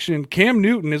field action, Cam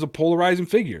Newton is a polarizing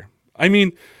figure. I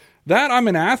mean, that I'm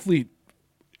an athlete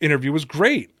interview was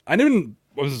great. I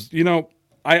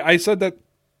said that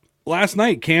last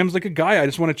night. Cam's like a guy I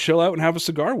just want to chill out and have a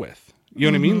cigar with. You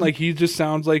know what I mean? Like he just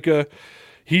sounds like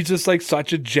he's just like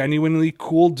such a genuinely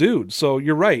cool dude. So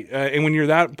you're right. And when you're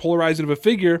that polarizing of a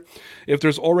figure, if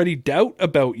there's already doubt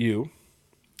about you,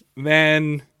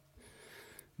 then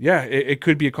yeah, it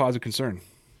could be a cause of concern.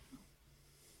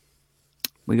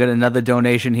 We got another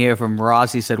donation here from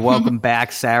Ross. He said, welcome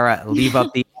back, Sarah. Leave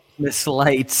up the Christmas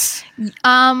lights.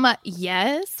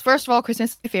 Yes. First of all,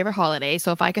 Christmas is my favorite holiday.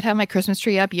 So if I could have my Christmas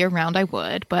tree up year round, I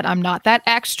would. But I'm not that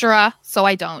extra, so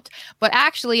I don't. But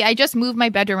actually, I just moved my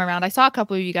bedroom around. I saw a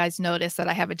couple of you guys notice that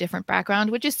I have a different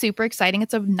background, which is super exciting.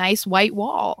 It's a nice white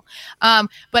wall.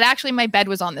 But actually, my bed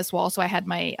was on this wall, so I had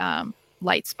my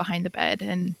lights behind the bed,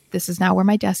 and this is now where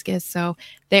my desk is. So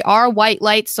they are white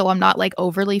lights, so I'm not like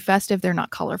overly festive. They're not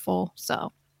colorful.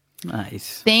 So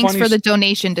nice. Thanks for the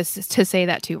donation to say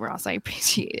that too, Ross. I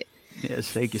appreciate it. Yes,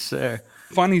 thank you, sir.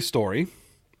 Funny story.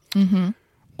 Mm-hmm.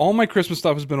 All my Christmas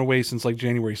stuff has been away since like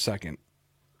January 2nd.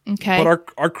 Okay.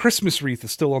 But our Christmas wreath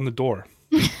is still on the door.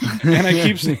 And I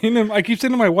keep saying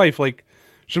to my wife, like,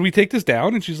 should we take this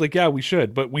down? And she's like, yeah, we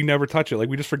should, but we never touch it. Like,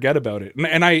 we just forget about it.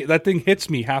 And that thing hits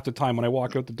me half the time when I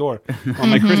walk out the door.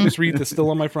 My Christmas wreath is still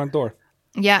on my front door.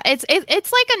 Yeah, it's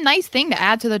like a nice thing to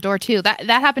add to the door too. That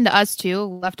happened to us too.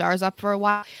 We left ours up for a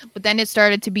while, but then it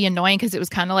started to be annoying because it was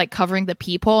kind of like covering the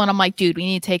peephole. And I'm like, dude, we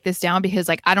need to take this down because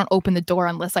like I don't open the door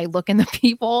unless I look in the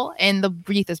peephole, and the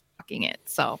wreath is blocking it.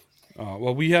 So.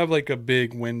 Well, we have like a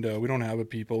big window. We don't have a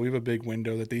peephole. We have a big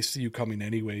window that they see you coming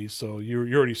anyway. So you're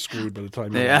already screwed by the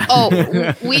time. Yeah.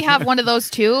 Oh, we have one of those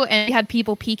too, and we had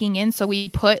people peeking in, so we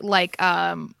put like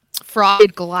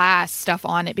frosted glass stuff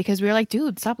on it because we were like,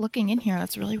 dude, stop looking in here.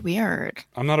 That's really weird.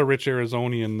 I'm not a rich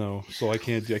Arizonian though, so I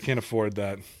can't afford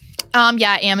that.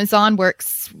 Yeah, Amazon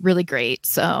works really great.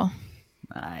 So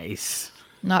nice.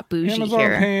 Not bougie Amazon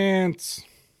here. Pants.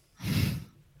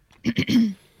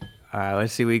 All right,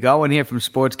 let's see. We got one here from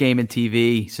Sports Game and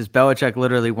TV. He says Belichick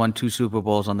literally won 2 Super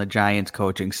Bowls on the Giants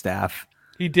coaching staff.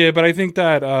 He did, but I think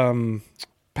that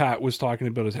Pat was talking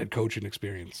about his head coaching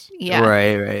experience. Yeah.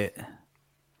 Right.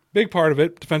 Big part of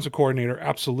it, defensive coordinator,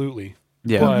 absolutely.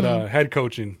 Yeah. But head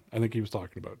coaching, I think he was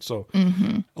talking about. So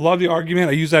I love the argument.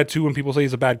 I use that too when people say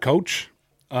he's a bad coach.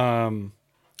 But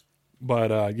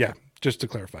just to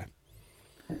clarify.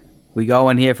 We go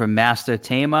in here for Master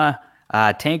Tamer.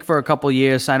 Tank for a couple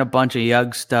years, sign a bunch of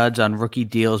young studs on rookie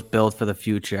deals built for the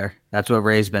future. That's what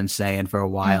Ray's been saying for a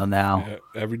while now. Yeah,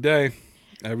 every day.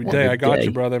 I got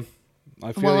you, brother.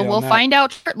 I feel Well, you we'll on that. find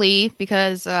out shortly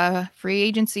because free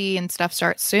agency and stuff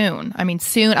starts soon. I mean,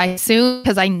 soon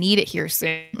because I need it here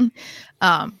soon.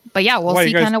 But yeah, we'll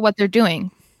see kind of what they're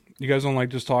doing. You guys don't like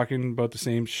just talking about the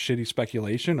same shitty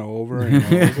speculation over and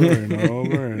over and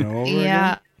over and over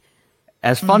Yeah. again?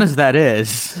 As fun as that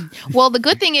is. Well, the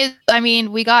good thing is, I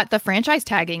mean, we got the franchise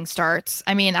tagging starts.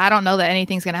 I mean, I don't know that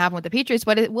anything's going to happen with the Patriots,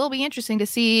 but it will be interesting to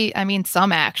see, I mean,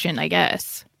 some action, I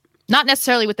guess. Not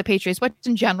necessarily with the Patriots, but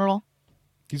in general.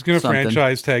 He's going to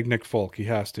franchise tag Nick Folk. He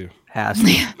has to.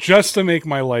 Just to make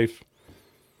my life.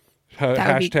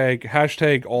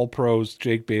 Hashtag all pros,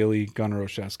 Jake Bailey, Gunnar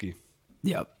Olszewski.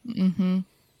 Yep. Mm-hmm.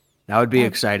 That would be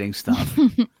exciting stuff.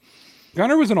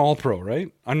 Gunnar was an all pro,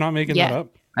 right? I'm not making that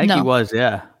up. I think he was,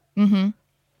 yeah. Mm-hmm.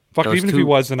 Fuck, even if he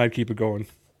was, then I'd keep it going.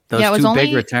 Those two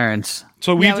big returns.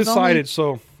 So we decided.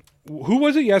 So who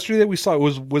was it yesterday that we saw?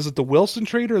 Was it the Wilson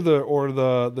trade or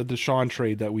the Deshaun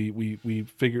trade that we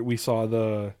figured we saw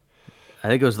the? I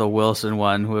think it was the Wilson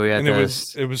one where we had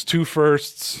it was 2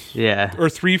 firsts. Yeah. Or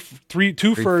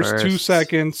two firsts, 2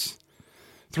 seconds.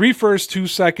 3 firsts, 2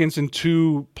 seconds, and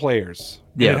 2 players.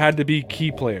 Yeah. It had to be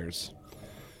key players.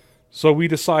 So we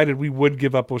decided we would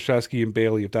give up Olszewski and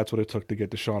Bailey if that's what it took to get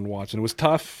Deshaun Watson. It was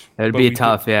tough. It'd be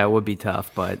tough, yeah. It would be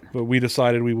tough, but we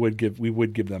decided we would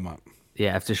give them up.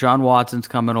 Yeah, if Deshaun Watson's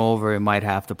coming over, we might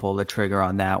have to pull the trigger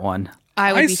on that one.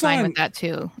 I would be fine with that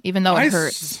too, even though it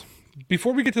hurts.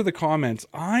 Before we get to the comments,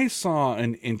 I saw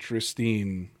an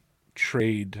interesting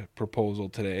trade proposal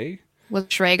today with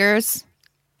Schrager's.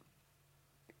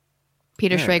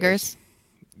 Peter Schrager's.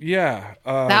 Yeah,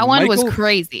 that one was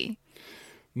crazy.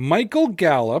 Michael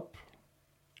Gallup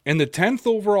and the 10th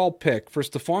overall pick for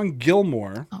Stephon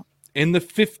Gilmore in the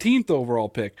 15th overall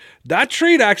pick. That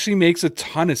trade actually makes a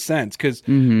ton of sense because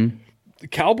the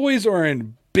Cowboys are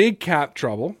in big cap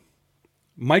trouble.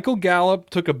 Michael Gallup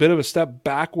took a bit of a step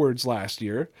backwards last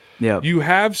year. Yep. You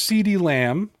have CeeDee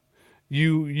Lamb.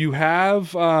 You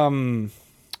have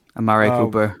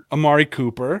Amari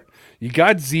Cooper. You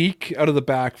got Zeke out of the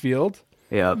backfield.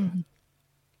 Yep.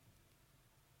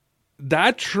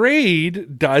 That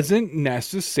trade doesn't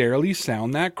necessarily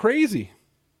sound that crazy.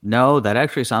 No, that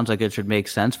actually sounds like it should make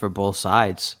sense for both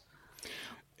sides.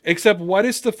 Except what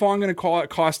is Stephon going to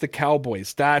cost the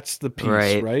Cowboys? That's the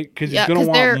piece, right? Because he's going to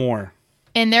want more.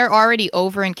 And they're already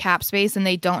over in cap space and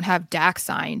they don't have Dak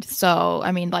signed. So,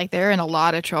 I mean, like, they're in a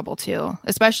lot of trouble too.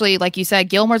 Especially, like you said,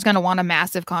 Gilmore's going to want a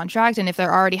massive contract. And if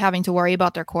they're already having to worry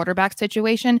about their quarterback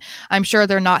situation, I'm sure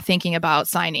they're not thinking about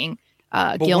signing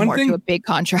Gilmore to a big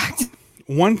contract.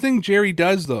 One thing Jerry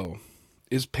does, though,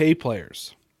 is pay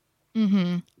players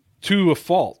to a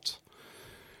fault.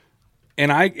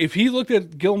 And if he looked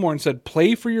at Gilmore and said,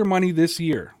 play for your money this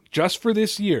year, just for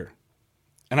this year,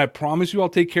 and I promise you I'll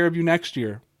take care of you next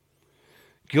year,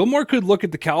 Gilmore could look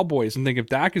at the Cowboys and think, if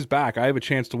Dak is back, I have a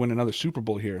chance to win another Super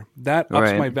Bowl here. That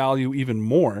ups my value even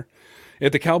more.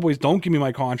 If the Cowboys don't give me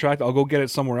my contract, I'll go get it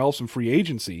somewhere else in free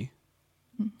agency.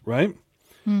 Right?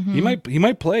 He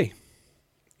might play.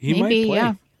 He might play.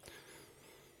 Yeah.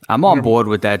 I'm on board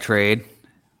with that trade.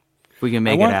 If we can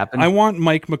make it happen. I want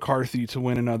Mike McCarthy to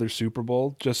win another Super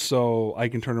Bowl just so I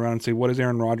can turn around and say, what has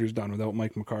Aaron Rodgers done without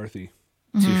Mike McCarthy?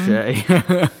 Touche.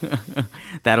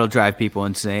 That'll drive people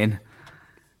insane.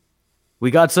 We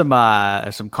got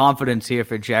some confidence here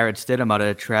for Jarrett Stidham out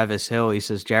of Travis Hill. He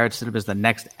says Jarrett Stidham is the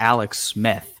next Alex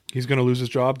Smith. He's going to lose his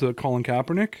job to Colin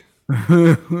Kaepernick?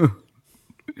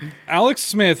 Alex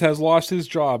Smith has lost his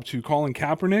job to Colin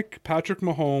Kaepernick, Patrick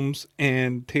Mahomes,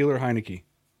 and Taylor Heineke.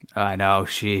 I know,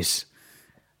 jeez.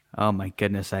 Oh my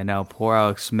goodness, I know. Poor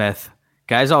Alex Smith.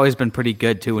 Guy's always been pretty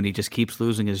good too, and he just keeps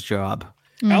losing his job.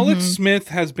 Alex Smith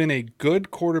has been a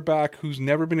good quarterback who's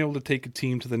never been able to take a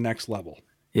team to the next level.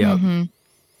 Yeah.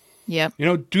 Yep. You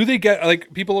know, do they get,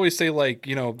 like, people always say, like,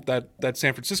 you know, that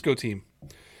San Francisco team,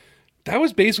 that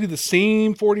was basically the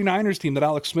same 49ers team that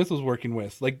Alex Smith was working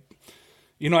with. Like,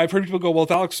 you know, I've heard people go, well, if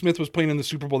Alex Smith was playing in the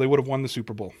Super Bowl, they would have won the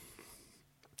Super Bowl.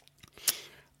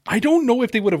 I don't know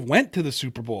if they would have went to the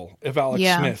Super Bowl if Alex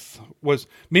Smith was,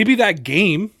 maybe that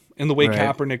game and the way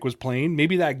Kaepernick was playing,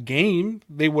 maybe that game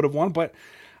they would have won, but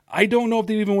I don't know if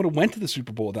they even would have went to the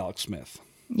Super Bowl with Alex Smith.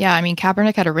 Yeah, I mean,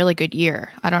 Kaepernick had a really good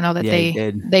year. I don't know that he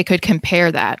did. they could compare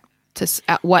that to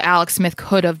what Alex Smith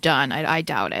could have done. I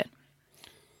doubt it.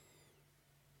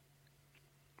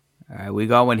 All right, we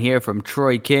got one here from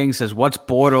Troy King. Says, "What's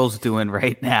Bortles doing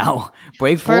right now?"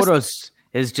 Blake Bortles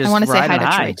is just I want to say hi riding to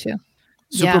high. Troy too.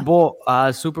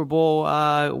 Super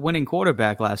Bowl winning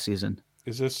quarterback last season.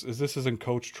 Is this isn't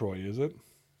Coach Troy? Is it?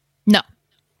 No,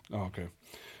 Oh, okay.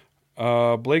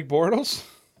 Blake Bortles.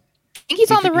 I think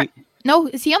he's on the. No,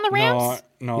 is he on the Rams?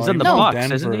 No, He's on the in Bucks,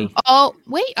 Denver. isn't he? Oh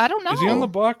wait, I don't know. Is he on the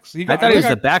Bucks? I thought he was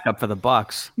the backup for the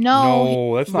Bucks.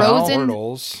 No, that's not Rosen.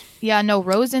 Bortles. Yeah, no,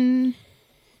 Rosen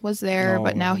was there,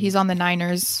 but now he's on the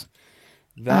Niners.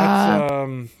 That's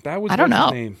that was I don't what's his know.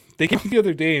 name. They came the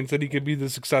other day and said he could be the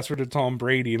successor to Tom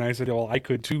Brady, and I said, "Well, I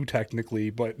could too, technically,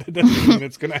 but that doesn't mean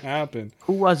it's going to happen."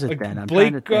 Who was it then? I'm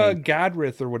Blake trying to think.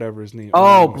 Gadrith or whatever his name.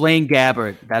 Oh, Blaine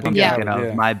Gabbert. That's what I'm Yeah. thinking of.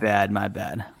 Yeah. My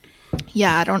bad.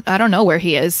 Yeah, I don't know where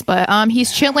he is, but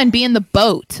he's chilling, being the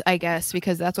boat, I guess,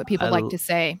 because that's what people like to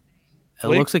say. It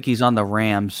looks like he's on the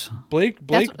Rams. Blake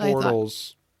That's what I thought.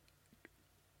 Bortles.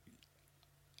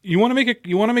 You want to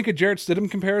make a Jarrett Stidham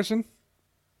comparison?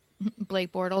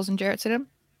 Blake Bortles and Jarrett Stidham.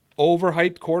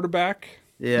 Overhyped quarterback.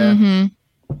 Yeah.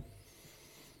 Mm-hmm.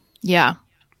 Yeah,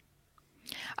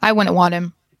 I wouldn't want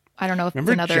him. I don't know if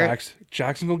Remember it's another.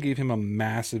 Jacksonville gave him a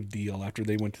massive deal after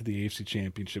they went to the AFC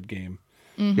Championship game.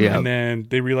 Yeah. And then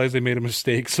they realized they made a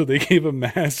mistake, so they gave a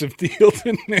massive deal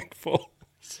to Nick Foles.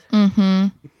 Mm-hmm.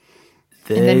 And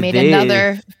then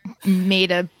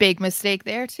made a big mistake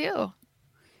there too.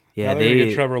 Yeah, Now they're gonna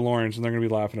get Trevor Lawrence, and they're gonna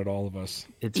be laughing at all of us.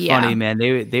 It's Yeah. funny, man.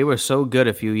 They were so good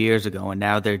a few years ago, and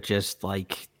now they're just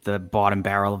like the bottom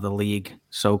barrel of the league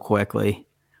so quickly.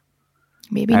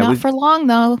 Maybe not for long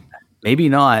though. Maybe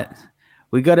not.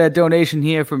 We got a donation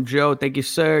here from Joe. Thank you,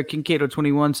 sir.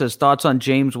 King-Kato21 says, thoughts on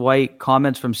James White.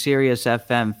 Comments from Sirius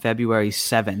FM, February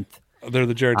 7th. They're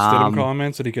the Jarrett Stidham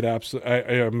comments that he could absolutely.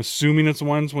 I'm assuming it's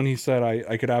ones when he said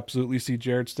I could absolutely see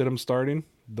Jarrett Stidham starting.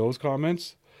 Those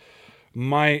comments.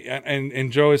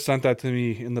 And Joe has sent that to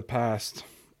me in the past.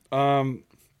 Joe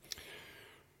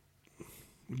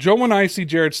and I see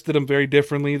Jarrett Stidham very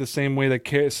differently, the same way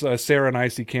that Sarah and I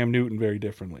see Cam Newton very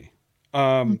differently.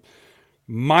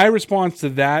 My response to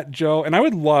that, Joe, and I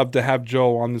would love to have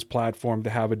Joe on this platform to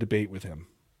have a debate with him.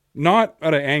 Not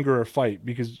out of anger or fight,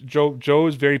 because Joe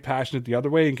is very passionate the other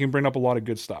way and can bring up a lot of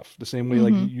good stuff. The same way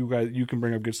like you can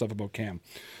bring up good stuff about Cam.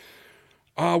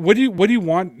 What do you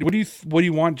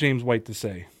want James White to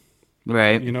say?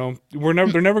 Right. You know,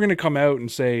 they're never going to come out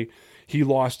and say he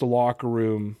lost the locker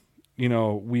room. You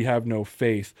know, we have no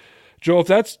faith. Joe, if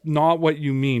that's not what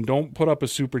you mean, don't put up a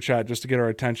super chat just to get our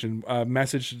attention.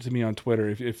 Message it to me on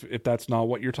Twitter if that's not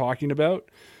what you're talking about,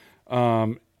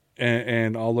 and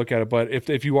I'll look at it. But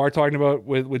if you are talking about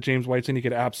with James White, saying you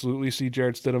could absolutely see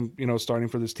Jarrett Stidham, you know, starting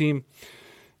for this team.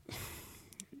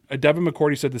 Devin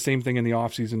McCourty said the same thing in the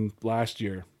offseason last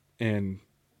year, and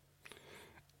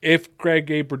if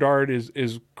Craig Bedard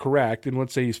is correct, and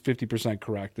let's say he's 50%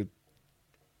 correct, it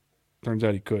turns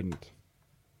out he couldn't.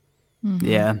 Mm-hmm.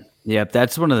 Yeah. Yeah.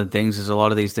 That's one of the things is a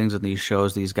lot of these things on these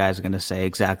shows, these guys are going to say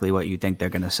exactly what you think they're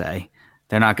going to say.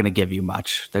 They're not going to give you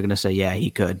much. They're going to say, yeah,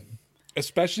 he could.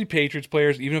 Especially Patriots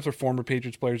players, even if they're former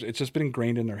Patriots players, it's just been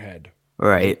ingrained in their head.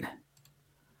 Right.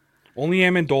 Only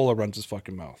Amendola runs his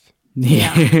fucking mouth.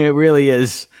 Yeah, it really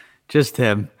is. Just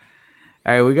him.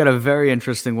 All right, we got a very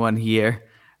interesting one here.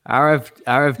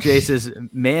 RFJ says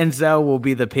Manziel will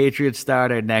be the Patriots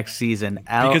starter next season.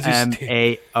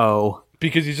 LMAO.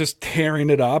 Because he's just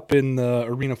tearing it up in the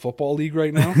Arena Football League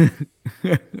right now.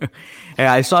 Yeah,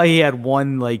 I saw he had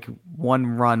one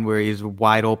run where he's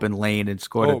wide open lane and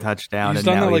scored a touchdown. He's and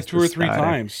done now that like he's 2 or 3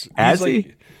 times. Has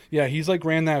he? Yeah, he's like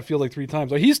ran that field like 3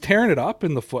 times. Like, he's tearing it up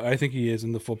in the foot. I think he is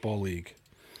in the football league.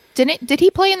 Did he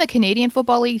play in the Canadian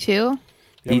Football League too?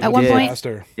 Yeah, At one point?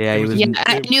 disaster. Yeah, he was. Yeah,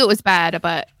 I knew it was bad,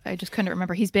 but I just couldn't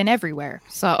remember. He's been everywhere.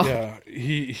 So Yeah,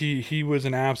 he was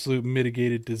an absolute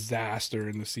mitigated disaster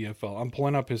in the CFL. I'm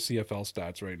pulling up his CFL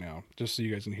stats right now, just so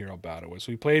you guys can hear how bad it was.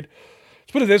 So he played.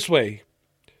 Let's put it this way: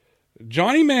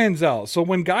 Johnny Manziel. So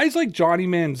when guys like Johnny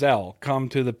Manziel come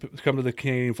to the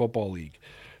Canadian Football League,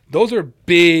 those are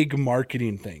big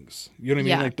marketing things. You know what I mean?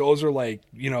 Yeah. Like, those are like,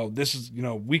 you know, this is, you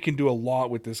know, we can do a lot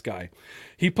with this guy.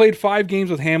 He played 5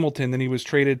 games with Hamilton, then he was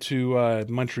traded to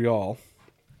Montreal.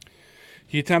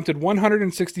 He attempted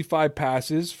 165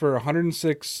 passes for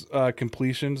 106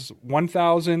 completions,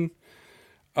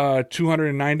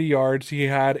 1,290 yards. He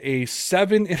had a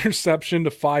 7 interception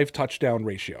to 5 touchdown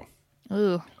ratio.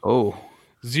 ooh, Oh,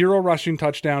 0 rushing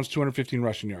touchdowns, 215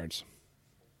 rushing yards.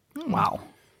 wow.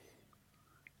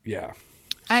 Yeah.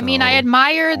 I mean, I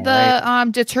admire the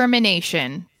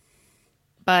determination,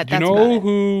 but Do you that's know about it.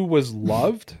 who was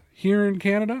loved here in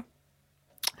Canada?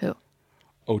 Who?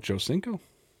 Ocho Cinco.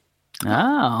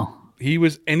 Oh. He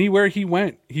was anywhere he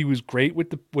went. He was great with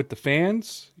the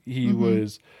fans. He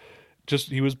was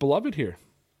beloved here.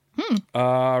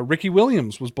 Ricky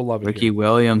Williams was beloved Ricky here.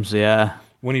 Williams, yeah.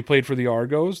 When he played for the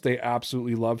Argos, they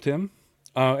absolutely loved him.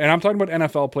 And I'm talking about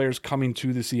NFL players coming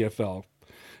to the CFL.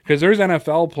 Because there's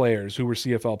NFL players who were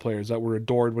CFL players that were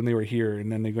adored when they were here,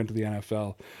 and then they went to the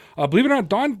NFL. Believe it or not,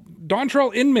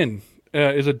 Dontrell Inman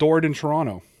is adored in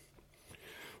Toronto.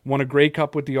 Won a Grey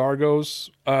Cup with the Argos.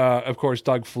 Of course,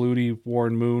 Doug Flutie,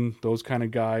 Warren Moon, those kind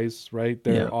of guys, right?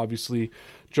 They're obviously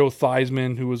Joe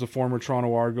Theismann, who was a former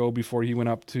Toronto Argo before he went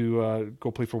up to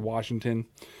go play for Washington.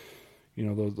 You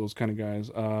know, those kind of guys.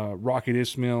 Rocket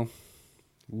Ismail,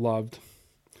 loved.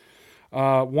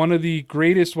 One of the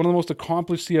most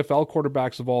accomplished CFL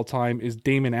quarterbacks of all time is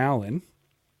Damon Allen.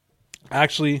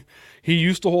 Actually, he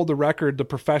used to hold the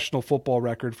professional football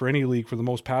record for any league for the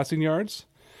most passing yards.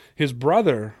 His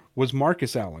brother was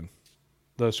Marcus Allen,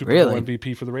 the Super Bowl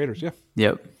MVP for the Raiders. Yeah.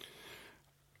 Yep.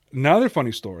 Another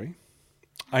funny story.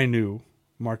 I knew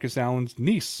Marcus Allen's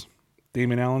niece,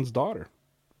 Damon Allen's daughter.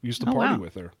 Used to party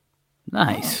with her.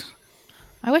 Nice.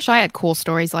 I wish I had cool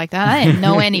stories like that. I didn't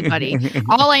know anybody.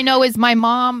 All I know is my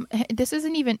mom. This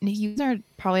isn't even. You are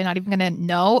probably not even going to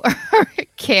know or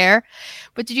care.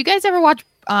 But did you guys ever watch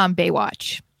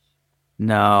Baywatch?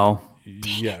 No.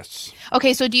 Yes.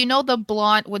 Okay, so do you know the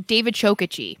blonde with David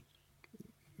Chokichi?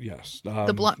 Yes.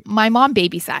 The blonde. My mom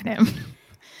babysat him.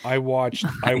 I watched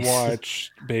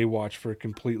Baywatch for a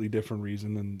completely different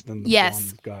reason than the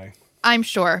blonde guy. I'm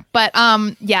sure, but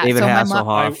yeah. David so Hasselhoff.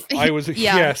 my mom. I was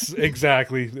yes,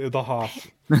 exactly, the Hoff.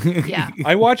 Yeah.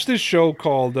 I watched this show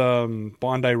called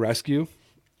Bondi Rescue,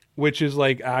 which is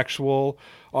like actual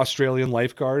Australian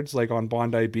lifeguards, like on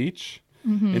Bondi Beach.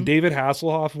 Mm-hmm. And David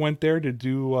Hasselhoff went there to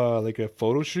do like a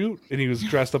photo shoot, and he was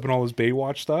dressed up in all his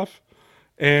Baywatch stuff.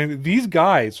 And these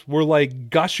guys were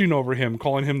like gushing over him,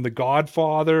 calling him the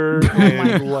Godfather.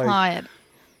 And God.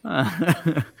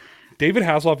 David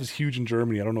Hasselhoff is huge in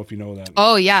Germany. I don't know if you know that.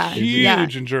 Oh yeah,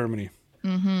 huge in Germany.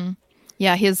 Mm-hmm.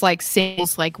 Yeah, his like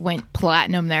sales like went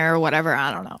platinum there or whatever.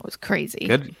 I don't know. It was crazy.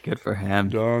 Good for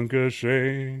him.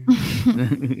 Dankeschön.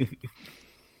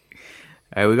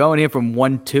 All right, we're going here from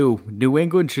 1-2. New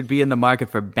England should be in the market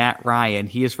for Matt Ryan.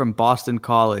 He is from Boston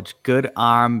College. Good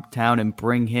arm town and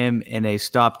bring him in a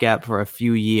stopgap for a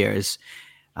few years.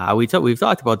 We've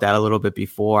talked about that a little bit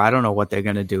before. I don't know what they're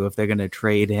going to do, if they're going to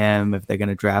trade him, if they're going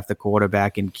to draft the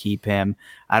quarterback and keep him.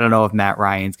 I don't know if Matt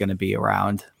Ryan's going to be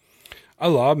around. I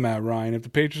love Matt Ryan. If the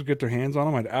Patriots get their hands on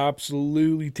him, I'd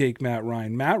absolutely take Matt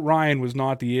Ryan. Matt Ryan was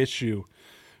not the issue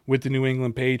with the New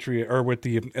England Patriots or with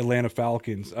the Atlanta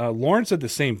Falcons. Lawrence said the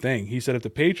same thing. He said if the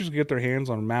Patriots get their hands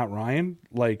on Matt Ryan,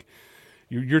 like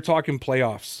you're talking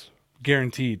playoffs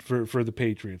guaranteed for the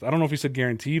Patriots. I don't know if he said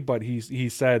guaranteed, but he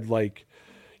said like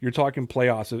you're talking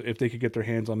playoffs if they could get their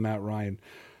hands on Matt Ryan.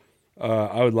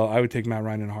 I would take Matt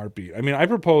Ryan in a heartbeat. I mean, I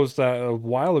proposed that a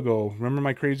while ago. Remember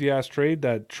my crazy ass trade?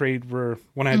 That trade where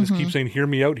when I had to keep saying "hear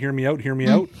me out, hear me out, hear me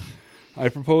out." I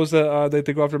proposed that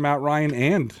they go after Matt Ryan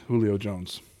and Julio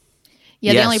Jones.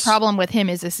 Yeah, The only problem with him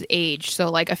is his age. So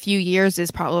like a few years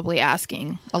is probably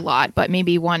asking a lot, but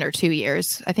maybe 1 or 2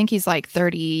 years. I think he's like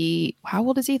 30. How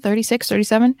old is he? 36,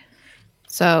 37?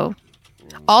 So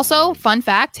also, fun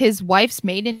fact, his wife's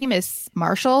maiden name is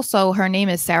Marshall. So her name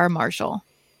is Sarah Marshall.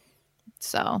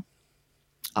 So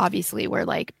obviously we're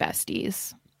like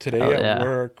besties. Today at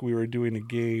work, we were doing a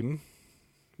game.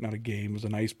 Not a game, it was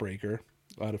an icebreaker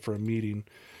for a meeting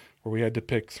where we had to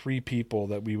pick 3 people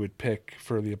that we would pick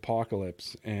for the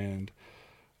apocalypse. And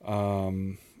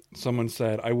someone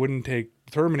said, I wouldn't take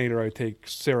Terminator, I'd take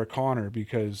Sarah Connor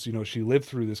because, you know, she lived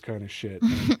through this kind of shit.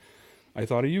 And I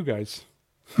thought of you guys.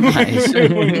 Nice.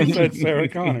 When you said Sarah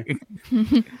Connor.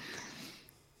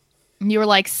 You were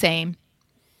like, same.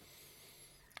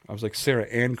 I was like Sarah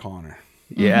and Connor.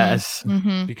 Yes.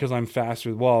 Mm-hmm. Because I'm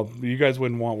faster. Well, you guys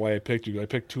wouldn't want why I picked you. I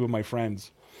picked 2 of my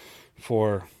friends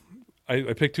for...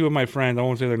 I picked 2 of my friends. I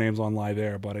won't say their names on live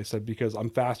air, but I said because I'm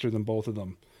faster than both of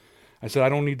them. I said I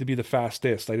don't need to be the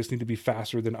fastest. I just need to be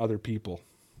faster than other people.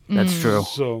 That's true.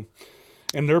 So,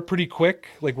 and they're pretty quick.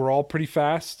 Like we're all pretty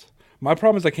fast. My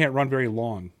problem is I can't run very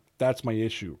long. That's my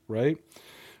issue, right?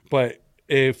 But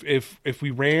if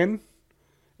we ran,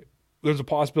 there's a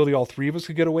possibility all 3 of us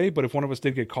could get away. But if one of us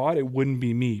did get caught, it wouldn't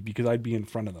be me because I'd be in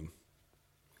front of them.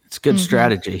 It's good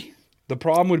strategy. The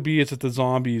problem would be is that the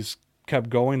zombies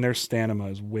kept going, their stamina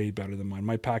is way better than mine.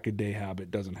 My pack-a-day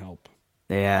habit doesn't help.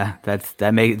 Yeah,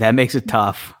 that makes it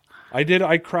tough.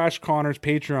 I crashed Connor's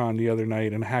Patreon the other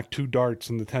night and hacked 2 darts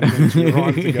in the 10 minutes we were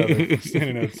on together,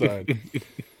 standing outside.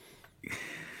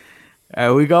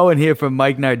 We go in here from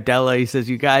Mike Nardella. He says,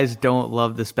 you guys don't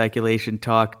love the speculation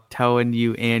talk. Telling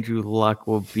you Andrew Luck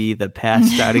will be the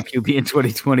past starting QB in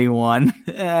 2021.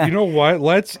 You know what?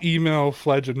 Let's email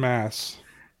Fledge and Mass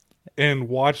and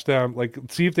watch them, like,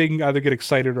 see if they can either get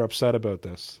excited or upset about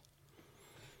this.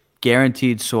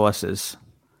 Guaranteed sources.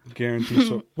 Guaranteed.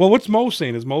 So, well, what's Mo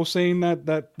saying? Is Mo saying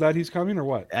that he's coming or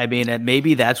what? I mean,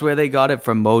 maybe that's where they got it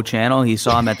from. Mo Channel. He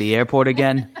saw him at the airport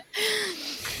again.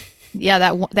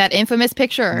 Yeah, that infamous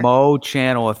picture. Mo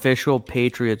Channel, official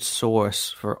Patriots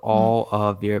source for all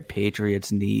of your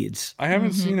Patriots needs. I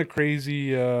haven't seen a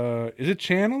crazy. Is it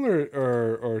Channel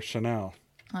or Chanel?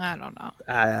 I don't know.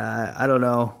 I don't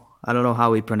know. I don't know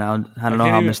how he pronounce. I don't know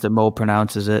how Mr. Mo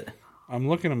pronounces it. I'm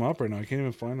looking him up right now. I can't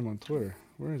even find him on Twitter.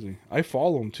 Where is he? I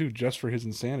follow him too, just for his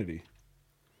insanity.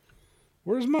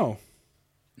 Where's Mo?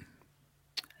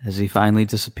 Has he finally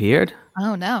disappeared?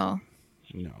 Oh no.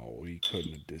 No, he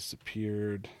couldn't have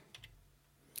disappeared.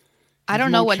 I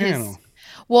don't know what his.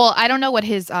 Well, I don't know what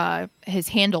his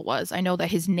handle was. I know that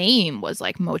his name was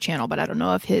like Mo Channel, but I don't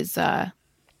know if his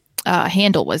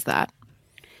handle was that.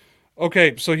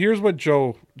 Okay, so here's what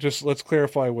Joe. Just let's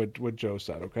clarify what Joe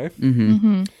said. Okay.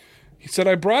 Mm-hmm. He said,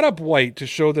 I brought up White to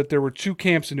show that there were 2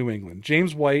 camps in New England.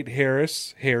 James White,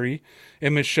 Harry,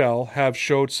 and Michelle have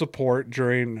showed support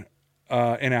during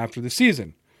and after the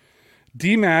season.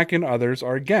 D-Mac and others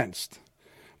are against.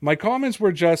 My comments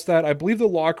were just that I believe the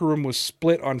locker room was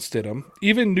split on Stidham.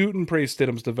 Even Newton praised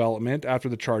Stidham's development after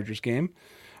the Chargers game.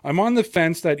 I'm on the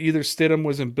fence that either Stidham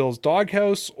was in Bill's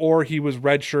doghouse or he was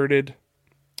redshirted.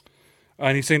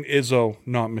 And he's saying Izzo,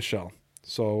 not Michelle.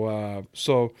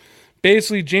 So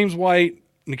basically, James White,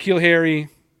 N'Keal Harry,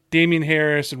 Damian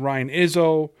Harris, and Ryan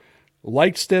Izzo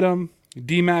liked Stidham.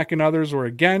 D-Mac and others were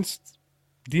against.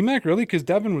 D-Mac, really? Because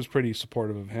Devin was pretty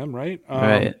supportive of him, right?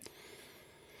 Right.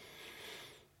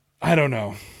 I don't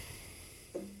know.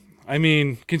 I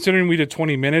mean, considering we did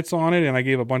 20 minutes on it and I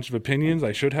gave a bunch of opinions,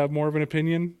 I should have more of an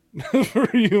opinion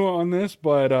for you on this.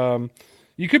 But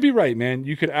you could be right, man.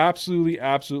 You could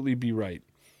absolutely be right.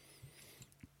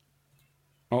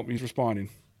 Oh, he's responding.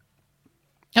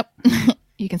 Oh. Yep.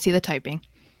 You can see the typing.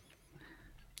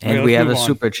 And okay, we have a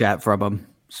super chat from him.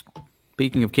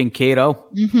 Speaking of King Cato,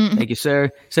 thank you, sir.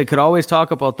 Said could always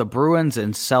talk about the Bruins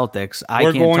and Celtics. I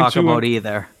can't talk about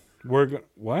either.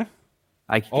 What?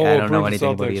 I don't know anything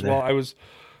Celtics. about either. Well,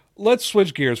 let's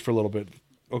switch gears for a little bit,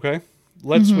 okay?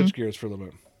 Let's switch gears for a little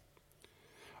bit.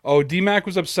 Oh, D-Mac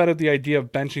was upset at the idea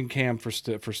of benching Cam for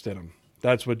Stidham.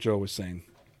 That's what Joe was saying.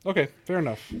 Okay, fair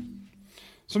enough.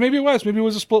 So maybe it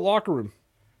was a split locker room.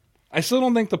 I still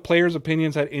don't think the players'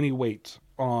 opinions had any weight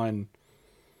on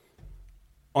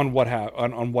what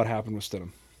happened with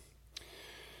Stidham.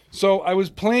 So I was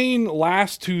playing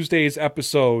last Tuesday's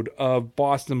episode of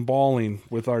Boston Balling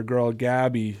with our girl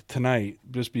Gabby tonight,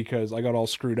 just because I got all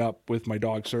screwed up with my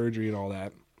dog surgery and all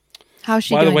that. How's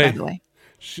she doing, by the way?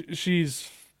 She's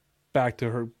back to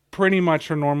her pretty much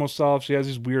her normal self. She has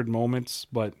these weird moments,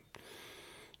 but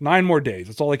 9 more days.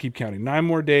 That's all I keep counting. 9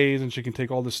 more days, and she can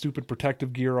take all the stupid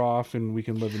protective gear off, and we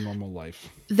can live a normal life.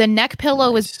 The neck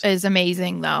pillow is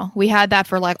amazing, though. We had that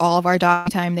for like all of our dog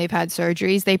time. They've had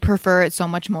surgeries. They prefer it so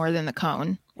much more than the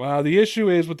cone. Well, the issue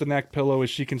is with the neck pillow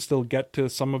is she can still get to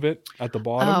some of it at the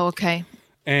bottom. Oh, okay.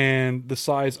 And the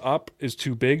size up is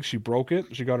too big. She broke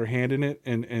it. She got her hand in it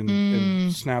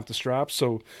and snapped the strap.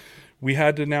 So we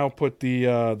had to now put the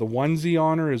onesie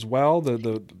on her as well,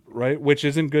 the right, which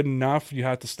isn't good enough. You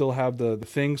have to still have the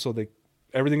thing so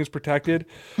everything is protected.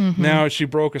 Now she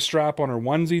broke a strap on her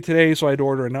onesie today, so I had to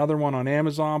order another one on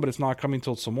Amazon, but it's not coming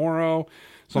till tomorrow.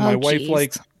 So my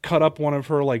wife cut up one of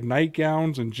her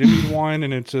nightgowns and Jimmy's one,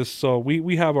 and it's just so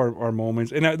we have our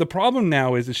moments. And the problem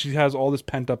now is that she has all this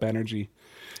pent up energy.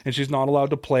 And she's not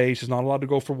allowed to play. She's not allowed to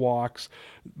go for walks.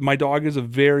 My dog is a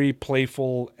very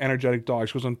playful, energetic dog.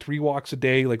 She goes on 3 walks a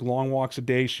day, long walks a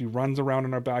day. She runs around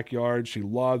in our backyard. She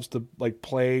loves to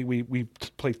play. We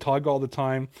play tug all the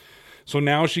time. So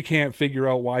now she can't figure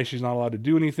out why she's not allowed to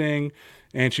do anything.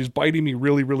 And she's biting me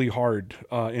really, really hard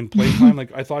in playtime.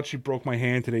 I thought she broke my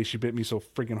hand today. She bit me so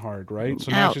freaking hard, right?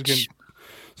 So now she's getting...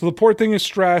 So the poor thing is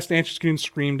stressed and she's getting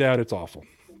screamed at. It's awful.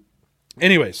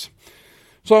 Anyways...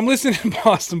 So I'm listening to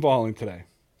Boston Balling today.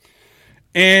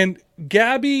 And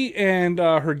Gabby and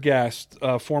her guest,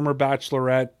 former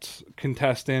Bachelorette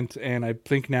contestant, and I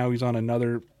think now he's on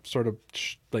another sort of,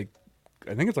 I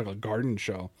think it's a garden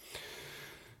show.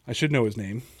 I should know his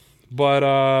name. But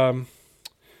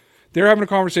they're having a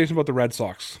conversation about the Red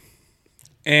Sox.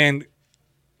 And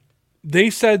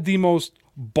they said the most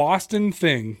Boston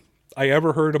thing I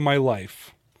ever heard in my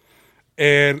life.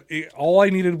 And all I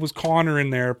needed was Connor in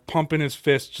there pumping his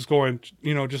fist, just going,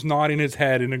 just nodding his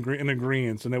head in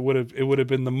agreement, and it would have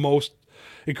been the most.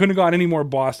 It couldn't have got any more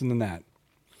Boston than that.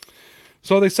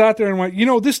 So they sat there and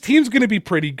went, this team's going to be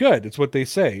pretty good. It's what they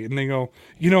say, and they go,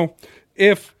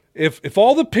 if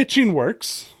all the pitching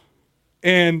works,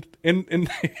 and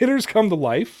hitters come to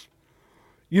life,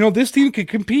 this team can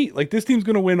compete. Like, this team's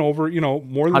going to win over,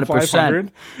 more than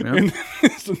 500. Yep. And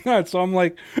it's nuts. So I'm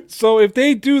like, so if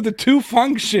they do the two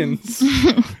functions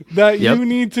that you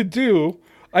need to do,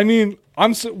 I mean,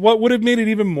 what would have made it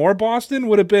even more Boston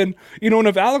would have been, and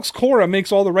if Alex Cora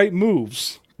makes all the right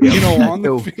moves, on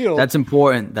the field. That's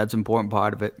important. That's an important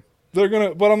part of it.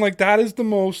 But I'm like, that is the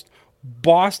most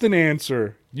Boston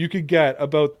answer you could get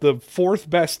about the fourth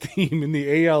best team in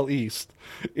the AL East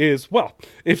is, well,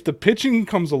 if the pitching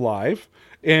comes alive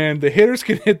and the hitters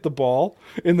can hit the ball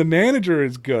and the manager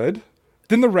is good,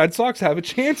 then the Red Sox have a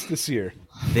chance this year.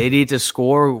 They need to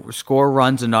score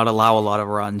runs and not allow a lot of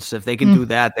runs. If they can do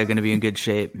that, they're going to be in good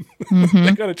shape. Mm-hmm.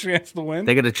 They got a chance to win.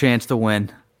 They got a chance to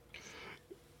win.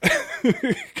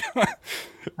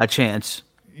 A chance.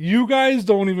 You guys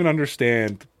don't even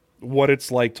understand what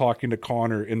it's like talking to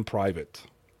Connor in private.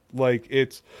 Like,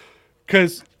 it's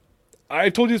because I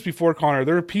told you this before, Connor.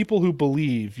 There are people who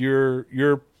believe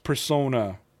your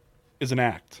persona is an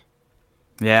act.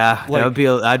 Yeah, like,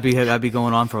 I'd be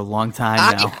going on for a long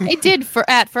time now. I did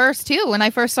at first too. When I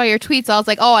first saw your tweets, I was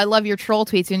like, "Oh, I love your troll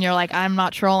tweets," and you're like, "I'm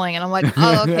not trolling," and I'm like,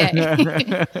 "Oh,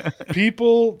 okay."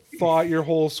 People thought your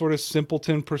whole sort of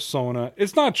simpleton persona.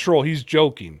 It's not troll. He's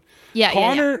joking. Yeah,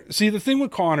 Connor. See, the thing with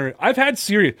Connor, I've had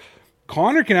serious.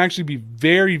 Connor can actually be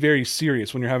very, very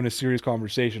serious when you're having a serious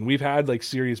conversation. We've had like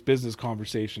serious business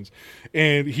conversations,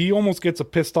 and he almost gets a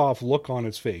pissed off look on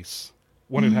his face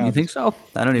when it happens. You think so?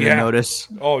 I don't even notice.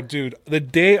 Oh, dude, the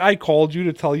day I called you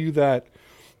to tell you that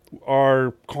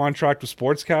our contract with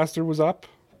Sportscaster was up,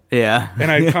 and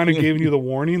I kind of gave you the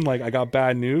warning, like, I got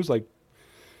bad news, like,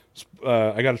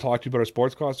 I got to talk to you about our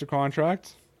Sportscaster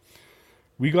contract.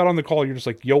 We got on the call, you're just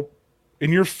like, "Yep,"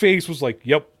 and your face was like,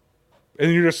 "Yep."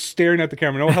 And you're just staring at the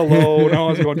camera. No, hello. No,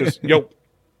 how's it going? Just, yo.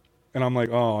 And I'm like,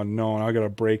 oh, no. And I got to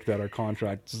break that. Our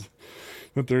contract.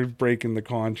 That they're breaking the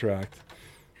contract.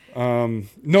 No,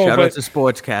 shout out to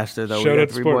Sportscaster, though. We got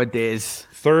 3 more days.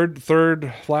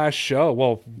 Third last show.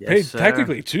 Well, yes,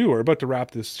 technically 2. We're about to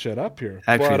wrap this shit up here.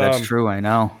 Actually, that's true. I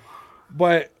know.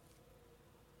 But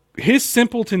his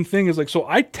simpleton thing is like, so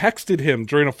I texted him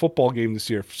during a football game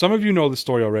this year. Some of you know the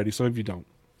story already. Some of you don't.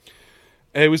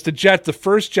 It was the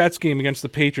first Jets game against the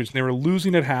Patriots, and they were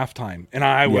losing at halftime, and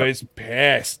I was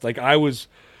pissed. Like, I was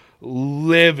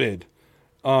livid.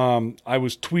 I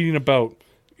was tweeting about,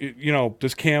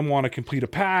 does Cam want to complete a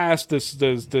pass? Does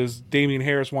Damian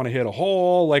Harris want to hit a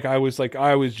hole? Like, I was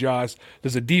just,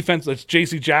 does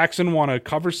J.C. Jackson want to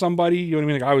cover somebody? You know what I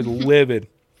mean? Like, I was livid.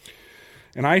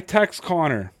 And I text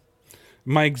Connor.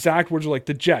 My exact words are like,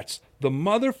 the Jets. The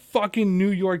motherfucking New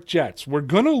York Jets. We're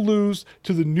going to lose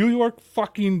to the New York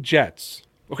fucking Jets.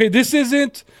 Okay, this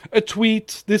isn't a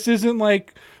tweet. This isn't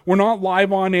like, we're not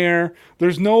live on air.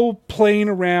 There's no playing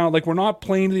around. Like, we're not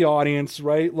playing to the audience,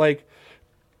 right? Like,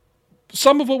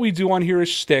 some of what we do on here is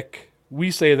shtick. We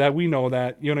say that. We know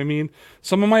that. You know what I mean?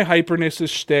 Some of my hyperness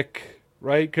is shtick,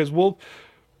 right? Because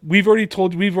we've already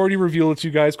revealed it to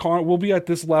you guys. We'll be at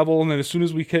this level, and then as soon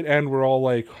as we hit end, we're all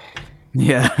like...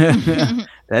 Yeah.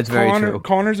 That's very true.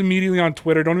 Connor's immediately on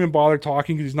Twitter. Don't even bother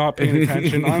talking because he's not paying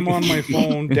attention. I'm on my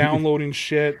phone downloading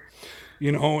shit,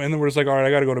 and then we're just like, all right,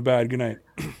 I got to go to bed. Good night.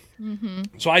 Mm-hmm.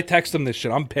 So I text him this shit.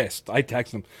 I'm pissed. I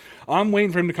text him. I'm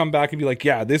waiting for him to come back and be like,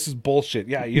 yeah, this is bullshit.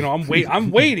 Yeah,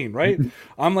 I'm waiting, right?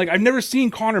 I'm like, I've never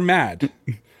seen Connor mad.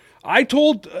 I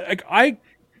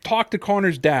talked to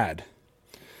Connor's dad,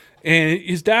 and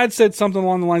his dad said something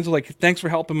along the lines of like, thanks for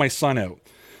helping my son out.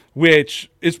 Which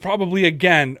is probably,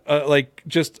 again, like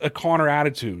just a Connor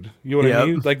attitude. You know what I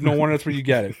mean? Like, no wonder that's where you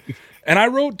get it. And I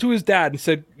wrote to his dad and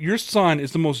said, your son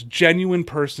is the most genuine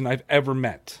person I've ever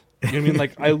met. You know what I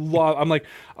mean? Like,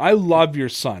 I love your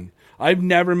son. I've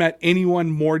never met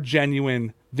anyone more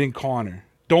genuine than Connor.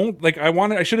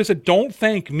 I should have said, don't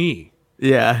thank me.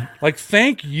 Yeah. Like,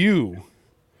 thank you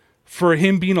for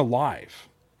him being alive.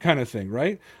 Kind of thing,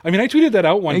 right? I mean, I tweeted that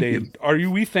out one day. Are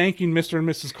we thanking Mr. and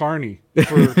Mrs. Carney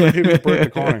for giving birth to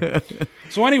Connor?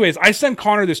 So anyways, I sent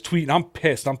Connor this tweet, and I'm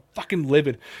pissed. I'm fucking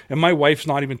livid. And my wife's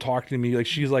not even talking to me. Like,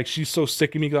 she's so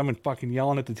sick of me because I'm fucking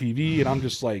yelling at the TV, and I'm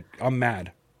just like, I'm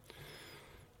mad.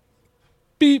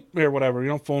 Beep, or whatever.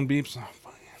 Phone beeps. Oh,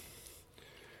 fine.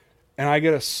 And I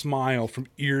get a smile from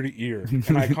ear to ear.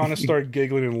 And I kind of start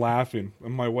giggling and laughing.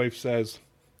 And my wife says,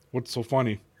 what's so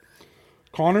funny.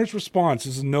 Connor's response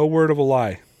is no word of a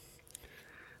lie.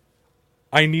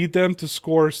 I need them to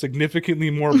score significantly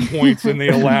more points than they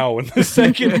allow in the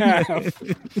second half.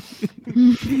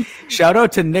 Shout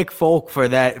out to Nick Folk for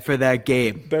that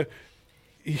game.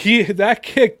 That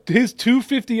kick, his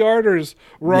 250-yarders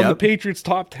were on the Patriots'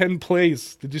 top 10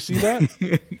 plays. Did you see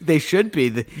that? They should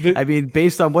be. I mean,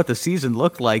 based on what the season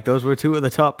looked like, those were two of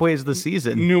the top plays of the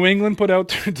season. New England put out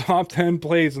their top 10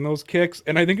 plays in those kicks,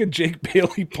 and I think a Jake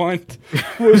Bailey punt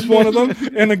was one of them,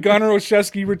 and a Gunnar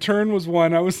Olszewski return was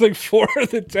one. I was like, 4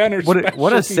 of the 10 are special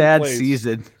What a sad plays.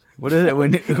 season. What is it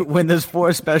when there's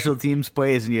 4 special teams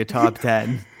plays in your top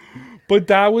 10? But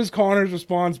that was Connor's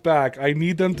response back. I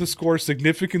need them to score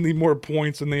significantly more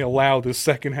points than they allow this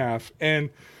second half. And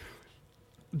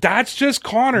that's just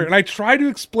Connor. And I try to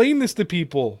explain this to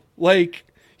people. Like,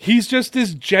 he's just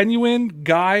this genuine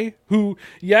guy who,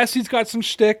 yes, he's got some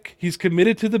shtick. He's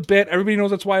committed to the bit. Everybody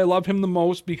knows that's why I love him the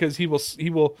most, because I'm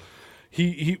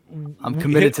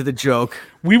committed to the joke.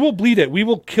 We will bleed it. We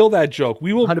will kill that joke.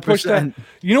 We will 100%. push that.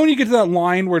 You know when you get to that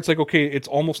line where it's like, okay, it's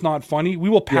almost not funny? We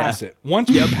will pass it. Once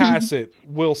we pass it,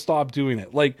 we'll stop doing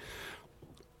it. Like,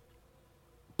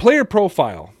 player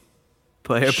profile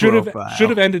should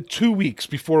have ended 2 weeks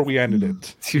before we ended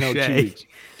it. 2 weeks.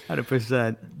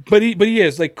 100%. But he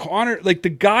is like Connor, like the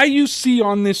guy you see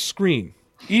on this screen,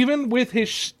 even with his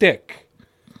shtick,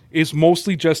 is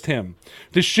mostly just him.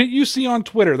 The shit you see on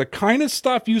Twitter, the kind of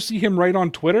stuff you see him write on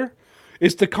Twitter,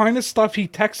 is the kind of stuff he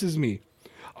texts me.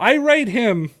 I write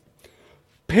him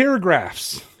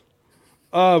paragraphs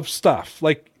of stuff,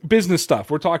 like business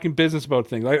stuff. We're talking business about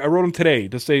things. I wrote him today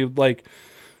to say, like,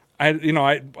 I'm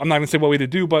not going to say what we had to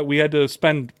do, but we had to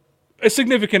spend a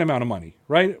significant amount of money,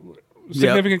 right?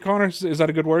 Significant, Connor? Is that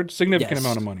a good word? Significant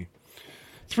amount of money.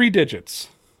 3 digits.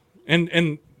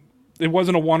 And it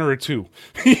wasn't a 1 or a 2.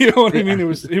 You know what I mean? It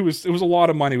was a lot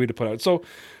of money we had to put out. So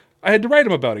I had to write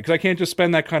him about it, because I can't just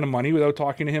spend that kind of money without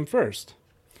talking to him first.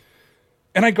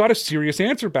 And I got a serious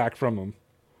answer back from him.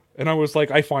 And I was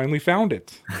like, I finally found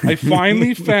it. I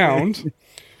finally found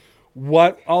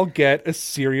what I'll get a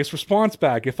serious response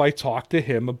back if I talk to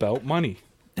him about money.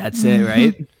 That's it,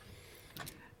 right?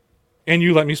 And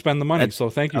you let me spend the money, so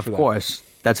thank you for that. Of course.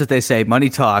 That's what they say. Money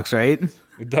talks, right?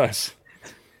 It does.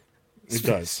 It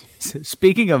does.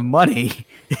 Speaking of money,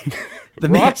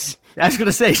 Ross? I was going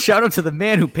to say, shout out to the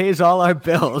man who pays all our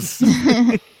bills.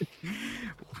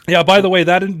 Yeah, by the way,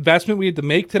 that investment we had to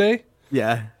make today,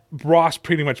 yeah, Ross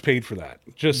pretty much paid for that.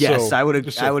 I would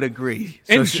agree.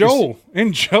 And Joe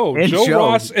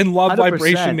Ross and Love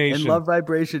Vibration Nation. And Love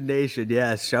Vibration Nation,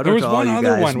 yes. Shout there out was to all one you other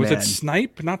guys, one. Man. Was it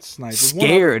Snipe? Not Snipe.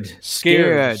 Scared.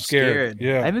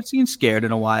 Yeah. I haven't seen Scared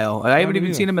in a while. I haven't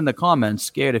even seen him in the comments.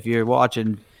 Scared, if you're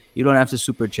watching, you don't have to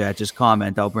super chat. Just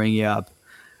comment. I'll bring you up.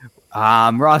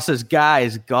 Ross says,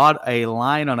 guys, got a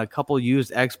line on a couple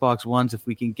used Xbox Ones. If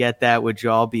we can get that, would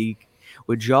y'all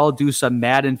do some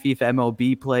Madden FIFA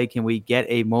MLB play? Can we get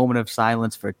a moment of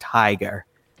silence for Tiger?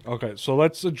 Okay, so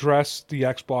let's address the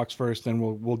Xbox first, then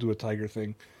we'll do a Tiger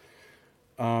thing.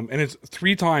 And it's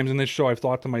 3 times in this show I've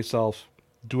thought to myself,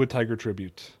 do a Tiger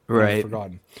tribute. Right. I've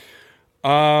forgotten.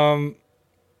 I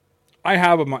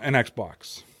have an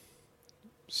Xbox.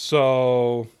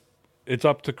 So it's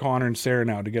up to Connor and Sarah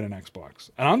now to get an Xbox.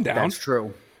 And I'm down. That's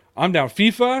true. I'm down.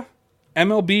 FIFA,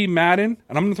 MLB, Madden,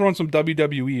 and I'm going to throw in some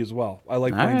WWE as well. I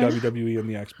like playing WWE on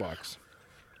the Xbox.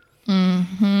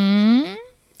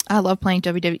 I love playing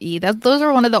WWE. Those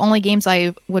are one of the only games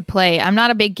I would play. I'm not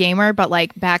a big gamer, but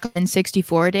like back in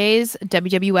 64 days,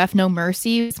 WWF No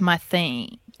Mercy was my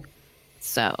thing.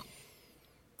 So.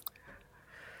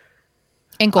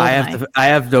 And GoldenEye. I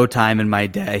have no time in my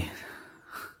day.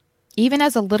 Even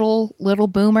as a little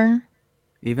boomer.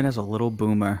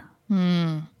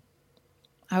 I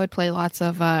would play lots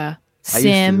of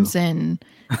Sims and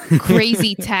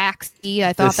Crazy Taxi.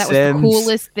 I thought that was the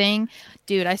coolest thing.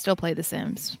 Dude, I still play The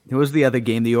Sims. What was the other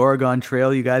game? The Oregon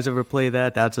Trail. You guys ever play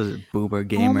that? That's a boomer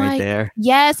game right there.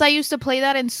 Yes, I used to play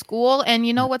that in school. And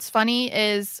you know what's funny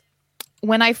is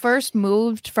when I first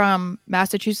moved from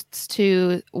Massachusetts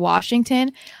to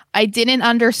Washington, I didn't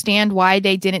understand why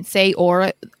they didn't say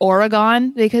Oregon,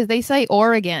 because they say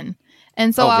Oregon.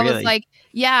 And so I was like,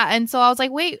 yeah. And so I was like,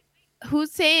 wait,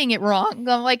 who's saying it wrong?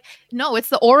 I'm like, no, it's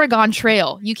the Oregon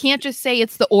Trail. You can't just say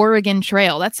it's the Oregon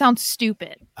Trail. That sounds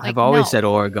stupid. I've always said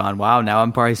Oregon. Wow, now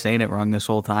I'm probably saying it wrong this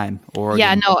whole time. Oregon.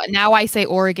 Yeah, no, now I say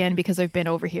Oregon because I've been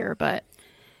over here, but.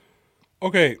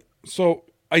 Okay, so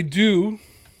I do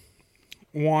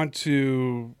want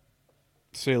to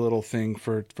say a little thing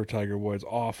for Tiger Woods.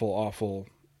 Awful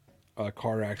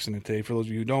car accident today. For those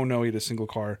of you who don't know, he had a single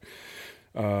car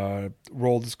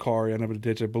rolled his car, ended up in a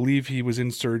ditch. I believe he was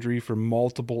in surgery for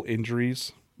multiple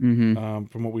injuries, from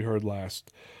what we heard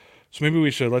last. So maybe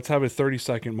let's have a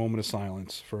 30-second moment of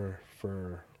silence for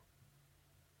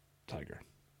Tiger.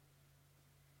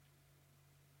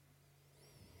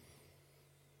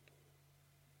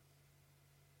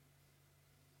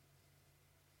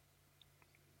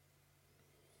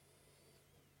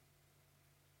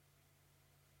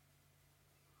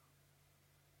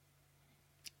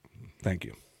 Thank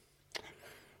you.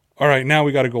 All right, now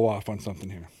we got to go off on something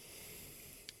here.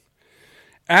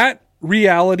 At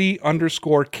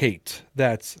reality_Kate.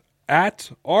 That's at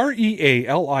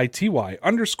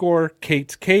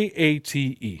REALITY_Kate,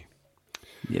 KATE.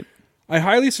 Yep. I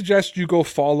highly suggest you go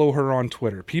follow her on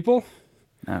Twitter, people.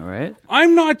 All right.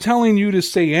 I'm not telling you to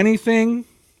say anything.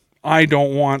 I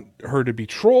don't want her to be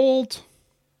trolled.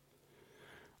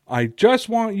 I just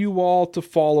want you all to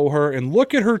follow her and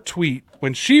look at her tweet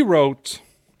when she wrote,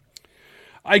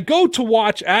 I go to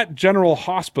watch at General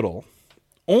Hospital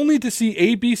only to see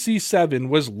ABC7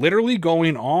 was literally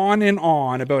going on and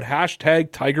on about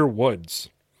hashtag Tiger Woods.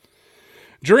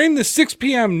 During the 6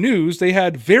 p.m. news, they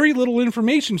had very little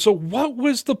information. So what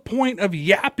was the point of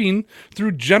yapping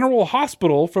through General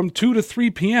Hospital from 2 to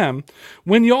 3 p.m.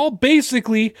 when y'all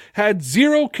basically had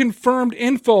zero confirmed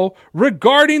info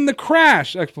regarding the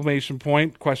crash? Exclamation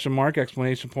point, question mark,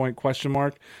 exclamation point, question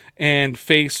mark, and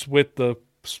face with the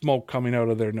smoke coming out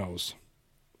of their nose.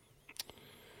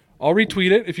 I'll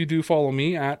retweet it if you do follow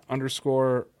me at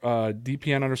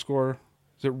 _DPN_.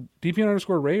 Is it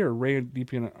DPN_Ray or Ray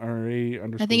DPN Ray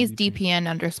 _? I think it's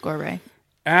DPN_Ray.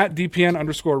 At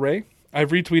DPN_Ray. I've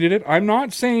retweeted it. I'm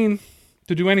not saying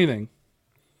to do anything.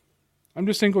 I'm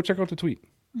just saying go check out the tweet.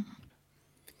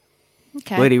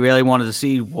 Okay. Lady really wanted to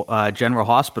see General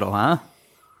Hospital, huh?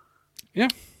 Yeah.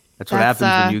 That's what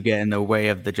happens when you get in the way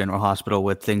of the General Hospital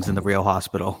with things in the real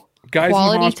hospital. Guys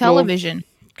quality in the hospital television.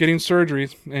 Getting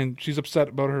surgeries, and she's upset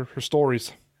about her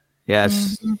stories.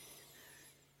 Yes. Mm-hmm.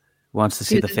 Wants to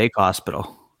see the fake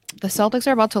hospital. The Celtics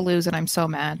are about to lose, and I'm so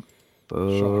mad.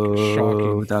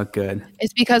 Shocking. Not good.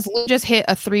 It's because Lou just hit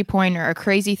a three-pointer, a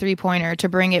crazy three-pointer to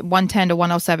bring it 110 to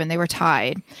 107. They were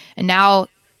tied. And now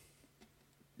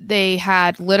they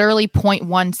had literally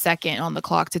 0.1 second on the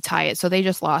clock to tie it. So they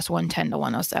just lost 110 to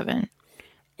 107.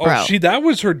 Oh, that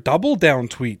was her double down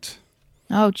tweet.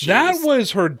 Oh, geez. That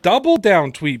was her double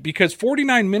down tweet, because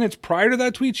 49 minutes prior to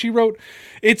that tweet, she wrote,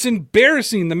 it's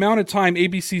embarrassing the amount of time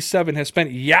ABC7 has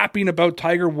spent yapping about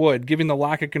Tiger Woods, given the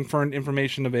lack of confirmed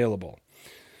information available.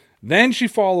 Then she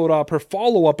followed up her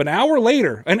follow-up an hour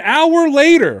later,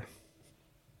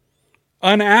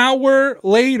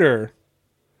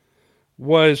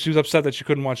 was she was upset that she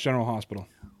couldn't watch General Hospital.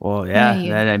 Well, yeah.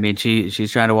 I mean,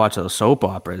 she's trying to watch those soap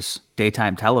operas,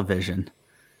 daytime television.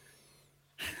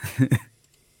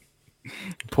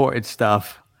 Important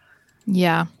stuff.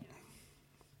 Yeah.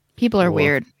 People are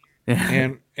weird.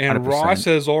 And Ross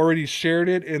has already shared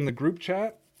it in the group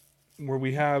chat where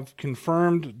we have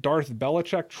confirmed Darth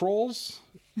Belichick trolls.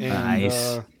 And,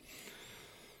 nice.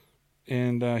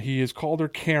 And he has called her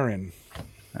Karen.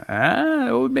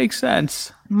 It would make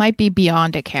sense. Might be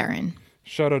beyond a Karen.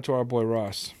 Shout out to our boy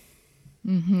Ross.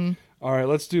 Mm-hmm. All right,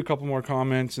 let's do a couple more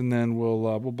comments and then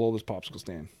we'll blow this popsicle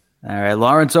stand. All right,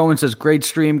 Lawrence Owen says, great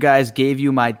stream, guys. Gave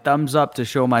you my thumbs up to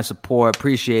show my support.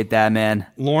 Appreciate that, man.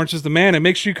 Lawrence is the man, and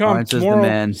make sure you come Lawrence tomorrow, is the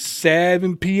man.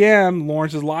 7 p.m.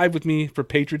 Lawrence is live with me for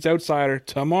Patriots Outsider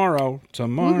tomorrow.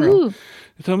 Woo-hoo.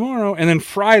 Tomorrow. And then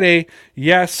Friday,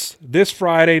 yes, this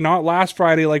Friday, not last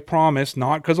Friday like promised,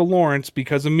 not because of Lawrence,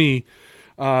 because of me,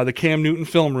 the Cam Newton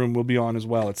Film Room will be on as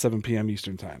well at 7 p.m.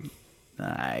 Eastern Time.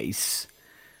 Nice.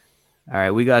 All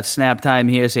right, we got Snap Time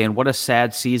here saying, what a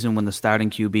sad season when the starting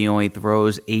QB only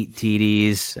throws 8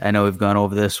 TDs. I know we've gone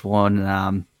over this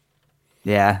one.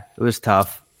 Yeah, it was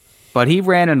tough. But he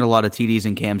ran in a lot of TDs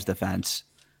in Cam's defense.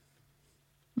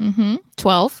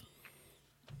 12.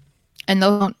 And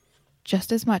those don't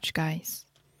just as much, guys.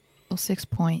 Those 6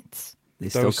 points. They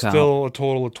That was count. still a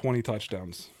total of 20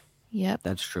 touchdowns. Yep.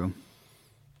 That's true.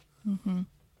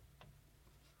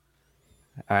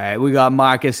 All right, we got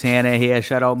Marcus Hanna here.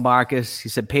 Shout out Marcus. He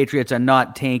said Patriots are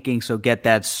not tanking, so get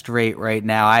that straight right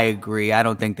now. I agree. I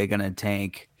don't think they're going to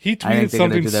tank. He tweeted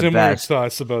something similar to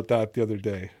us about that the other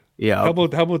day. Yeah. How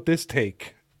about this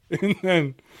take? And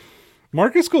then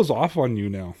Marcus goes off on you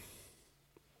now.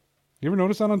 You ever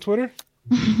notice that on Twitter?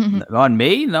 On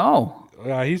me? No.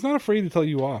 He's not afraid to tell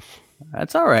you off.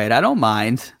 That's all right. I don't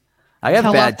mind. I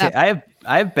have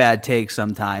I have bad takes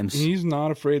sometimes. He's not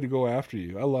afraid to go after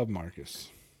you. I love Marcus.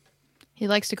 He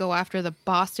likes to go after the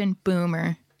Boston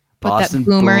Boomer. Put Boston that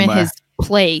boomer in Boomer. his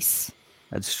place.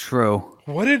 That's true.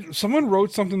 Someone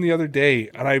wrote something the other day,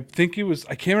 and I think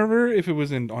I can't remember if it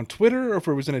was on Twitter or if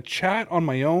it was in a chat on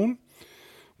my own,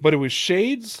 but it was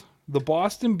Shades, the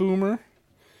Boston Boomer,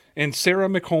 and Sarah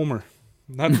McHomer.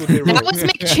 That's what they wrote. That was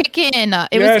McChicken.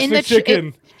 It was in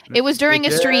McChicken. It was during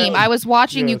a stream. I was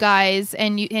watching you guys,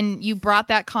 and you brought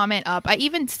that comment up. I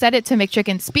even said it to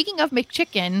McChicken. Speaking of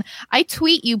McChicken, I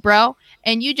tweet you, bro,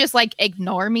 and you just like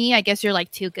ignore me. I guess you're like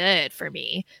too good for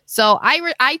me. So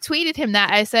I tweeted him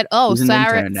that. I said, "Oh,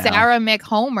 Sarah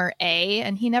McHomer,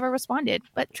 and he never responded.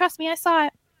 But trust me, I saw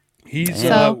it. He's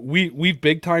we've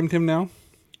big timed him now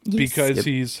because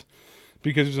he's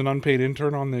an unpaid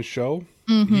intern on this show.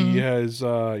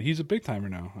 Mm-hmm. He's a big timer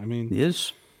now. I mean, he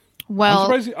is.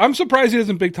 Well, I'm surprised he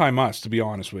doesn't big time us, to be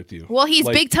honest with you. Well, he's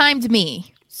big timed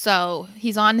me, so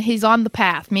he's on the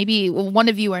path. Maybe one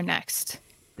of you are next.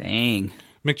 Dang.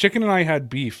 McChicken and I had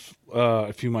beef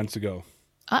a few months ago.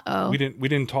 Uh-oh. We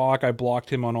didn't talk. I blocked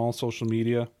him on all social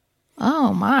media.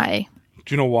 Oh my.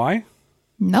 Do you know why?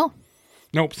 No.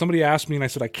 Nope. Somebody asked me, and I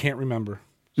said I can't remember.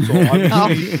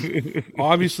 So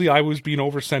obviously I was being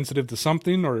oversensitive to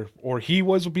something, or he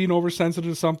was being oversensitive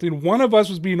to something. One of us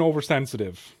was being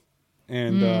oversensitive.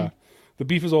 And the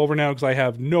beef is over now because I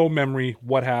have no memory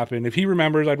what happened. If he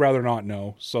remembers, I'd rather not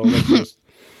know. So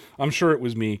I'm sure it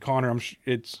was me. Connor,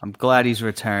 I'm glad he's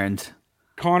returned.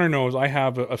 Connor knows I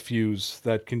have a fuse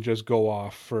that can just go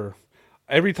off for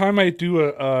every time I do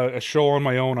a show on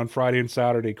my own on Friday and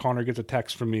Saturday. Connor gets a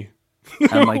text from me.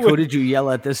 I'm like, who did you yell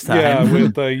at this time? Yeah,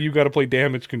 with you got to play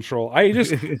damage control.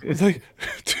 It's like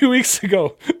 2 weeks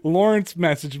ago, Lawrence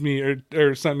messaged me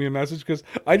or sent me a message because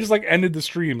I just like ended the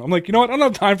stream. I'm like, you know what? I don't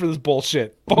have time for this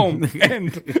bullshit. Boom,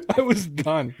 end. I was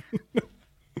done.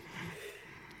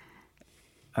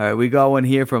 All right, we got one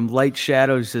here from Light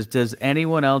Shadows. Says, does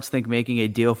anyone else think making a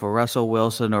deal for Russell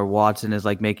Wilson or Watson is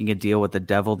like making a deal with the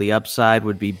devil? The upside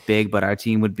would be big, but our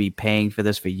team would be paying for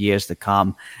this for years to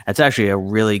come. That's actually a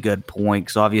really good point,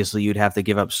 because obviously you'd have to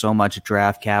give up so much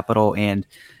draft capital and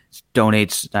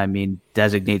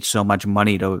designate so much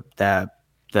money to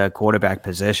the quarterback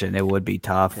position. It would be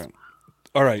tough. Okay.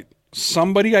 All right,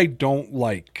 somebody I don't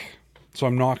like, so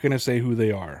I'm not going to say who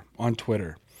they are, on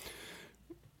Twitter,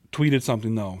 tweeted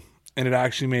something though, and it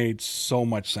actually made so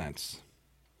much sense.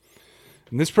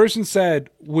 And this person said,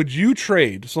 would you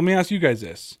trade, so let me ask you guys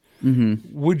this,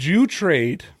 would you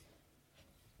trade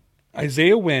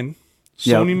Isaiah Wynn,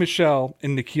 Sony Michel,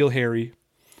 and N'Keal Harry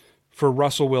for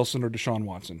Russell Wilson or Deshaun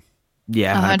Watson?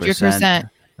 Yeah, 100%.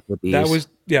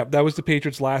 That was the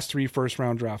Patriots' last 3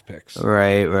 first-round draft picks.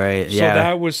 Right, So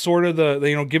that was sort of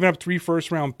giving up 3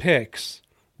 first-round picks,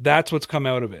 that's what's come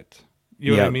out of it.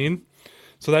 You know what I mean?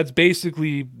 So that's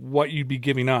basically what you'd be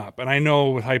giving up. And I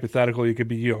know hypothetically you could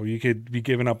be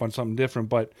giving up on something different,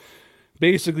 but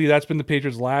basically that's been the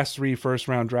Patriots' last 3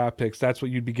 first-round draft picks. That's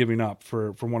what you'd be giving up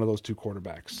for one of those 2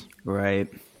 quarterbacks. Right.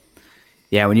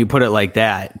 Yeah, when you put it like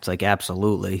that, it's like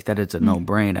absolutely that it's a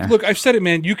no-brainer. Look, I've said it,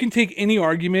 man. You can take any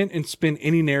argument and spin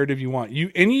any narrative you want.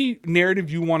 Any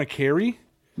narrative you want to carry,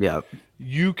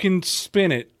 you can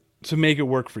spin it to make it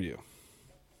work for you.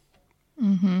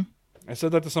 Mm-hmm. I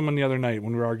said that to someone the other night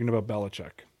when we were arguing about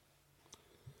Belichick.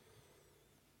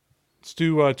 Let's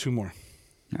do 2 more.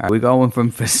 All right, we got one from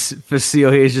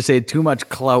Facile here. Just say too much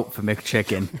clout for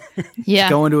McChicken. Yeah. It's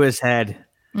going to his head.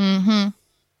 Mm-hmm.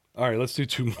 All right, let's do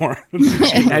 2 more.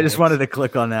 I just wanted to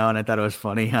click on that one. I thought it was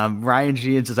funny. Ryan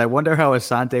Sheehan says, I wonder how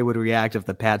Asante would react if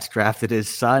the Pats drafted his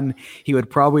son. He would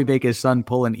probably make his son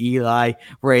pull an Eli.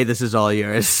 Ray, this is all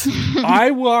yours.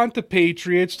 I want the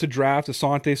Patriots to draft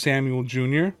Asante Samuel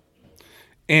Jr.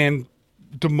 and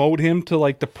demote him to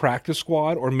like the practice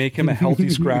squad or make him a healthy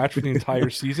scratch for the entire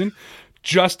season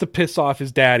just to piss off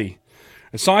his daddy.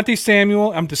 Asante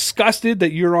Samuel, I'm disgusted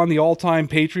that you're on the all-time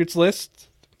Patriots list.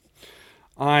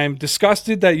 I'm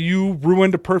disgusted that you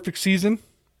ruined a perfect season.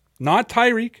 Not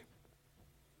Tyreek.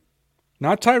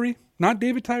 Not Tyree. Not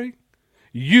David Tyree.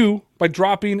 You, by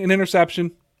dropping an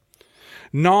interception.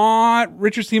 Not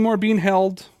Richard Seymour being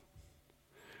held.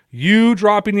 You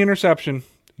dropping the interception.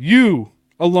 You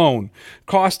alone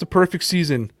cost the perfect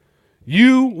season.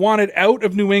 You wanted out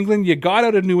of New England. You got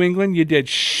out of New England. You did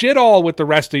shit all with the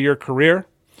rest of your career.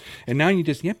 And now you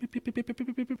just...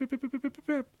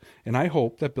 And I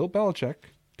hope that Bill Belichick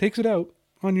takes it out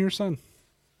on your son.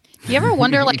 You ever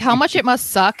wonder like how much it must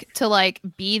suck to like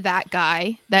be that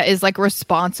guy that is like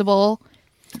responsible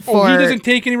for... Oh, he doesn't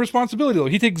take any responsibility though.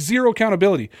 He takes zero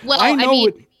accountability. Well, I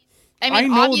mean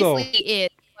obviously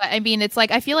it... I mean, it's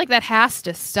like, I feel like that has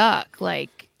to suck.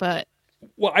 Like, but...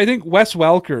 Well, I think Wes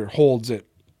Welker holds it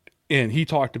in. He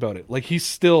talked about it. Like, he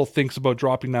still thinks about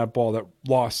dropping that ball that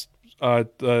lost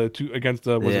against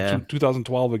the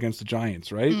 2012 against the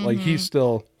Giants, right? Like he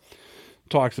still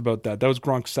talks about that. That was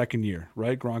Gronk's second year,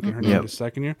 right? Gronk and Hernandez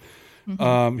second year.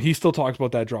 He still talks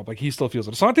about that drop. Like he still feels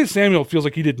it. Asante Samuel feels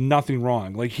like he did nothing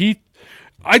wrong. Like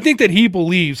I think that he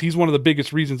believes he's one of the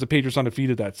biggest reasons the Patriots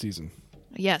undefeated that season.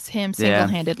 Yes, him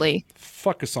single-handedly.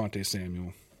 Fuck Asante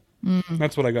Samuel.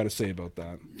 That's what I got to say about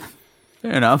that.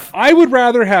 Fair enough. I would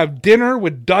rather have dinner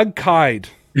with Doug Kyde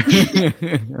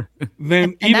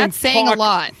than that's saying a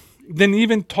lot. Than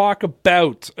even talk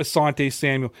about Asante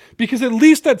Samuel, because at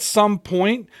least at some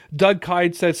point Doug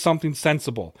Kyde says something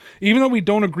sensible. Even though we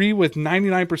don't agree with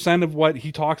 99% of what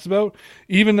he talks about,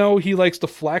 even though he likes to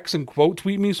flex and quote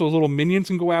tweet me so his little minions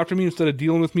can go after me instead of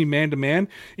dealing with me man to man,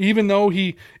 even though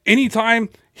anytime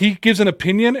he gives an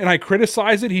opinion and I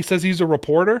criticize it, he says he's a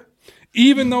reporter.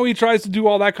 Even though he tries to do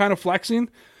all that kind of flexing,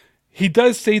 he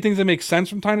does say things that make sense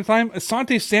from time to time.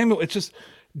 Asante Samuel, it's just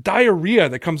diarrhea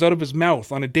that comes out of his mouth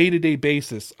on a day-to-day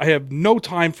basis. I have no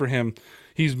time for him.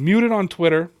 He's muted on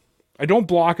Twitter. I don't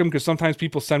block him because sometimes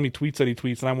people send me tweets that he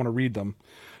tweets and I want to read them.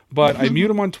 But I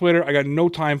mute him on Twitter. I got no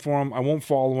time for him. I won't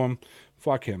follow him.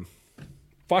 Fuck him.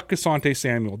 Fuck Asante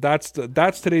Samuel. That's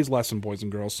today's lesson, boys and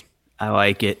girls. I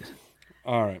like it.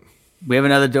 All right. We have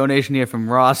another donation here from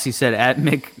Ross. He said, at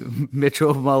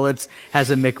Mitchell Mullets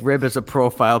has a McRib as a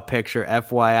profile picture.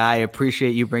 FYI,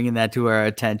 appreciate you bringing that to our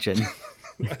attention.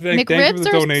 Thank you for the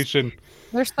donation.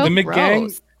 They're so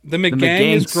gross. The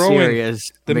McGang is growing.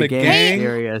 Serious. The McGang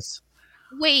serious.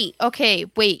 Wait.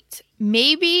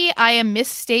 Maybe I am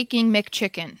mistaking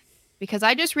McChicken because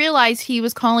I just realized he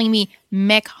was calling me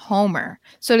McHomer.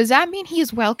 So does that mean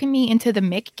he's welcoming me into the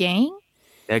McGang?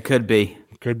 That could be.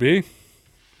 Could be.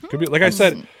 Like I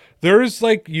said, there's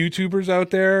like YouTubers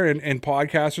out there and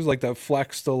podcasters like that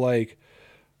flex to like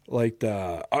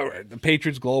the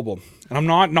Patriots Global. And I'm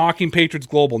not knocking Patriots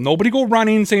Global. Nobody go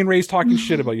running saying Ray's talking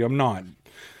shit about you. I'm not.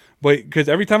 But because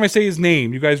every time I say his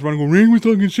name, you guys run and go, Ray, we're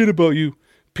talking shit about you.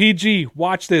 PG,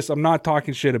 watch this. I'm not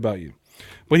talking shit about you.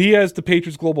 But he has the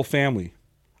Patriots Global family.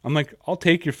 I'm like, I'll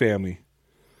take your family.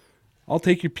 I'll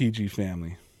take your PG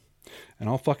family. And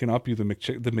I'll fucking up you the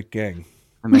McGang.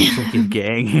 The McChicken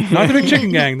gang. Not the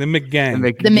McChicken gang, the McGang.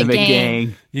 The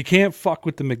McGang. You can't fuck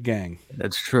with the McGang.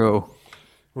 That's true.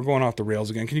 We're going off the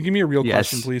rails again. Can you give me a real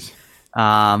question, please?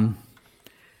 Daniel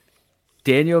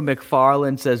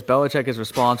McFarland says Belichick is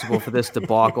responsible for this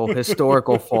debacle.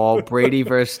 Historical fall. Brady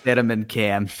versus Stidham and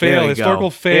Cam. Fail.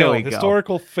 Historical fail.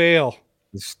 Historical fail.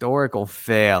 Historical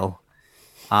fail.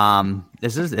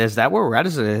 Is that where we're at?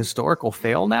 Is it a historical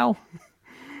fail now?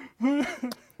 I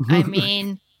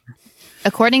mean,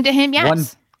 according to him,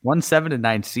 yes.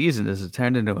 1-7-9 season has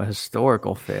turned into a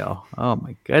historical fail. Oh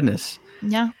my goodness.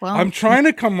 Yeah, well, I'm trying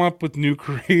to come up with new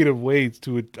creative ways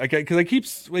to it. Because I keep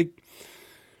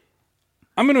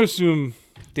I'm going to assume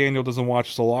Daniel doesn't watch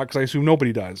us a lot because I assume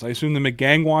nobody does. I assume the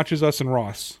McGang watches us and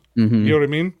Ross. Mm-hmm. You know what I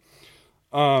mean?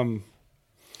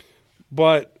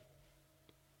 But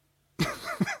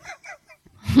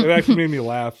it actually made me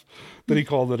laugh that he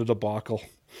called it a debacle.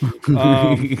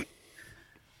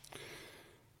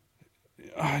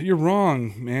 You're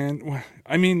wrong, man.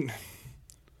 I mean,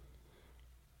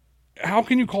 how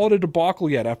can you call it a debacle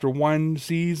yet after one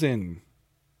season?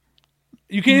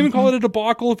 You can't even call it a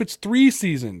debacle if it's 3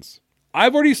 seasons.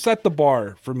 I've already set the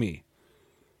bar for me.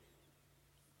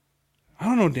 I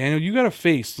don't know, Daniel. You got a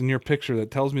face in your picture that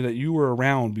tells me that you were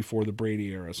around before the Brady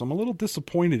era, so I'm a little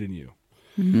disappointed in you.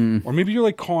 Mm-hmm. Or maybe you're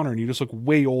like Connor and you just look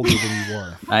way older than you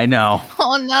are. I know.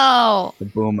 Oh, no. The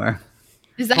boomer.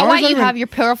 Is that why you have your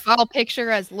profile picture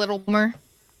as little boomer?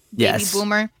 Yes. Baby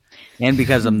boomer? And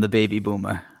because I'm the baby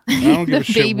boomer. I don't give a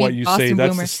shit what you say.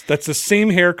 That's the same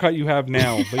haircut you have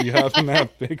now, but you have in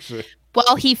that picture.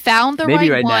 Well, he found the Maybe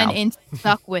right one now. and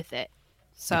stuck with it.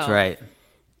 So That's right.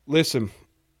 Listen,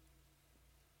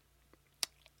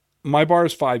 my bar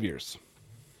is 5 years.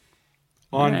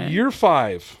 On year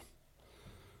 5,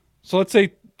 so let's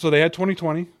say, they had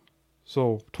 2020.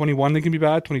 So 21, they can be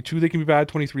bad. 22, they can be bad.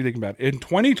 23, they can be bad. In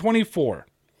 2024,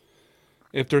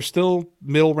 if they're still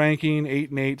middle ranking,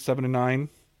 8-8, 7-9,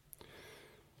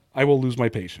 I will lose my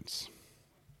patience.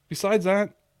 Besides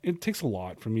that, it takes a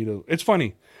lot for me to... It's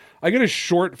funny. I get a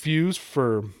short fuse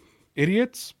for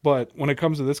idiots, but when it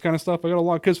comes to this kind of stuff, I got a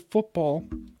lot... Because football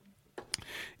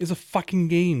is a fucking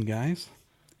game, guys.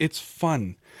 It's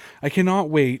fun. I cannot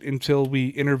wait until we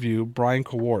interview Brian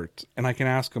Cowart, and I can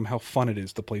ask him how fun it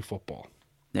is to play football.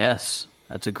 Yes,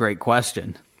 that's a great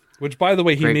question. Which, by the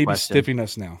way, he may be stiffing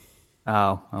us now.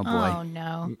 Oh boy. Oh,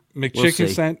 no.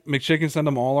 McChicken sent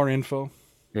him all our info.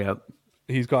 Yep.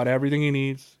 He's got everything he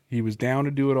needs. He was down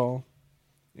to do it all.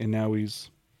 And now he's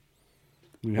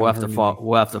We'll have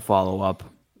to follow up.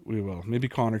 We will. Maybe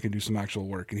Connor can do some actual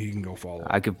work and he can go follow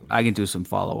up. I can do some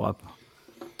follow up.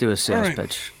 Do a sales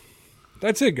pitch.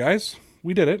 That's it, guys.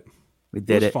 We did it. We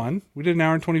did it. It was fun. We did an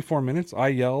hour and 24 minutes. I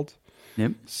yelled.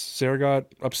 Yep. Sarah got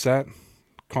upset.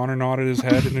 Connor nodded his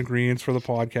head in agreement for the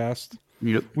podcast.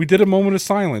 Yep. We did a moment of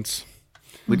silence.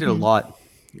 We did a lot.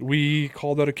 We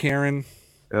called out a Karen.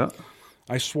 Yeah.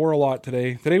 I swore a lot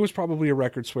today. Today was probably a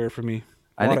record swear for me.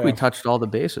 I think we touched all the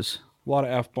bases. A lot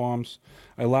of F-bombs.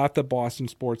 I laughed at Boston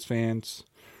sports fans.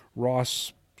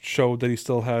 Ross showed that he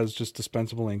still has just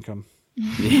dispensable income.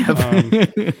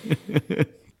 Yep.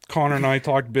 Connor and I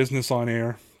talked business on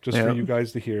air just for you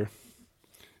guys to hear.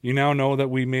 You now know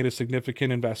that we made a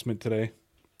significant investment today.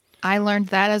 I learned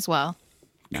that as well.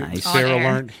 Nice. Sarah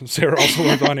also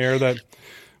learned on air that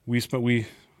we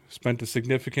spent a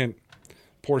significant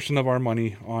portion of our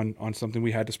money on something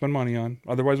we had to spend money on.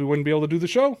 Otherwise, we wouldn't be able to do the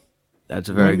show. That's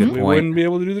a very good point. We wouldn't be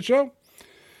able to do the show.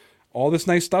 All this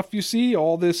nice stuff you see,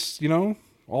 all this,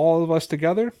 all of us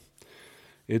together,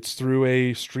 it's through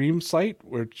a stream site,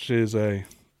 which is a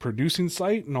producing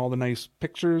site, and all the nice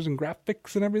pictures and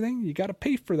graphics and everything. You got to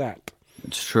pay for that.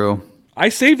 It's true. I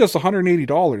saved us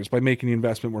 $180 by making the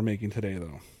investment we're making today,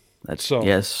 though.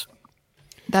 Yes.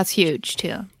 That's huge,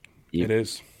 too. Yep. It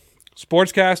is.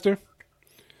 Sportscaster,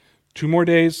 2 more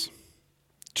days.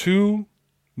 2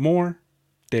 more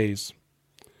days.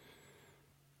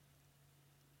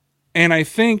 And I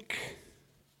think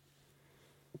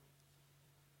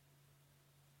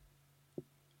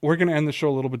we're going to end the show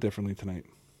a little bit differently tonight.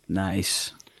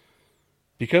 Nice.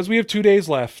 Because we have 2 days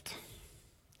left,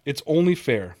 it's only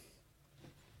fair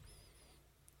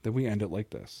that we end it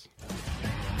like this.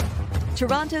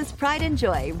 Toronto's pride and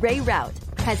joy, Ray Rout,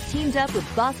 has teamed up with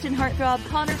Boston heartthrob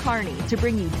Connor Carney to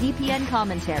bring you DPN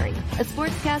Commentary, a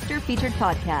sportscaster-featured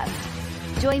podcast.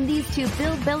 Join these two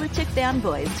Bill Belichick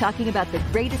fanboys talking about the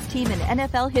greatest team in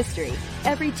NFL history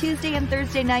every Tuesday and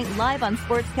Thursday night live on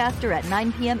Sportscaster at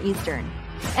 9 p.m. Eastern.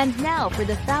 And now for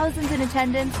the thousands in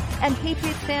attendance and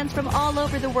Patriots fans from all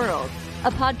over the world,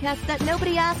 a podcast that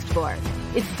nobody asked for.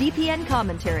 It's DPN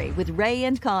Commentary with Ray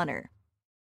and Connor.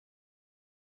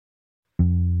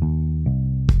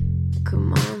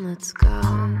 Come on, let's go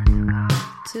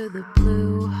to the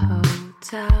Blue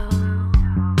Hotel.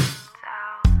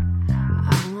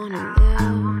 I wanna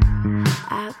live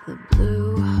at the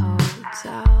Blue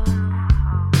Hotel.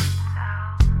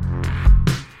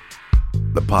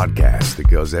 The podcast that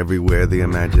goes everywhere the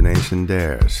imagination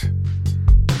dares.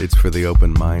 It's for the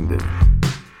open-minded,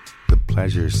 the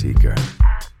pleasure seeker.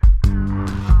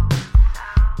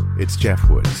 It's Jeff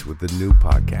Woods with the new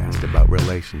podcast about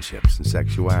relationships and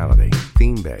sexuality,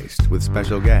 theme-based with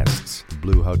special guests, the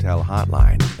Blue Hotel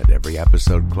Hotline, and every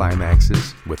episode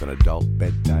climaxes with an adult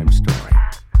bedtime story.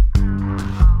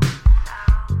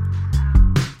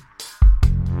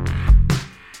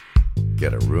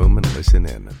 Get a room and listen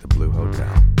in at the Blue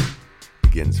Hotel.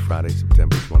 Begins Friday,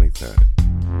 September 23rd.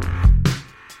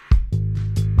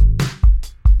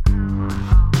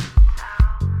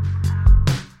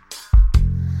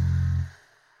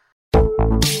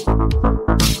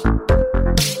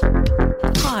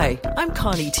 Hi, I'm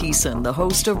Connie Thiessen, the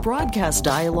host of Broadcast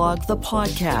Dialogue, the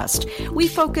podcast. We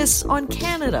focus on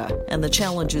Canada and the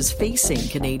challenges facing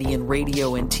Canadian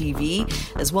radio and TV,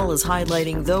 as well as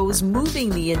highlighting those moving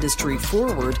the industry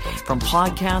forward from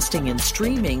podcasting and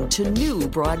streaming to new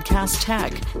broadcast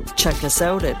tech. Check us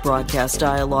out at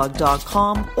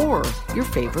broadcastdialogue.com or your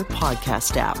favorite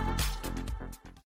podcast app.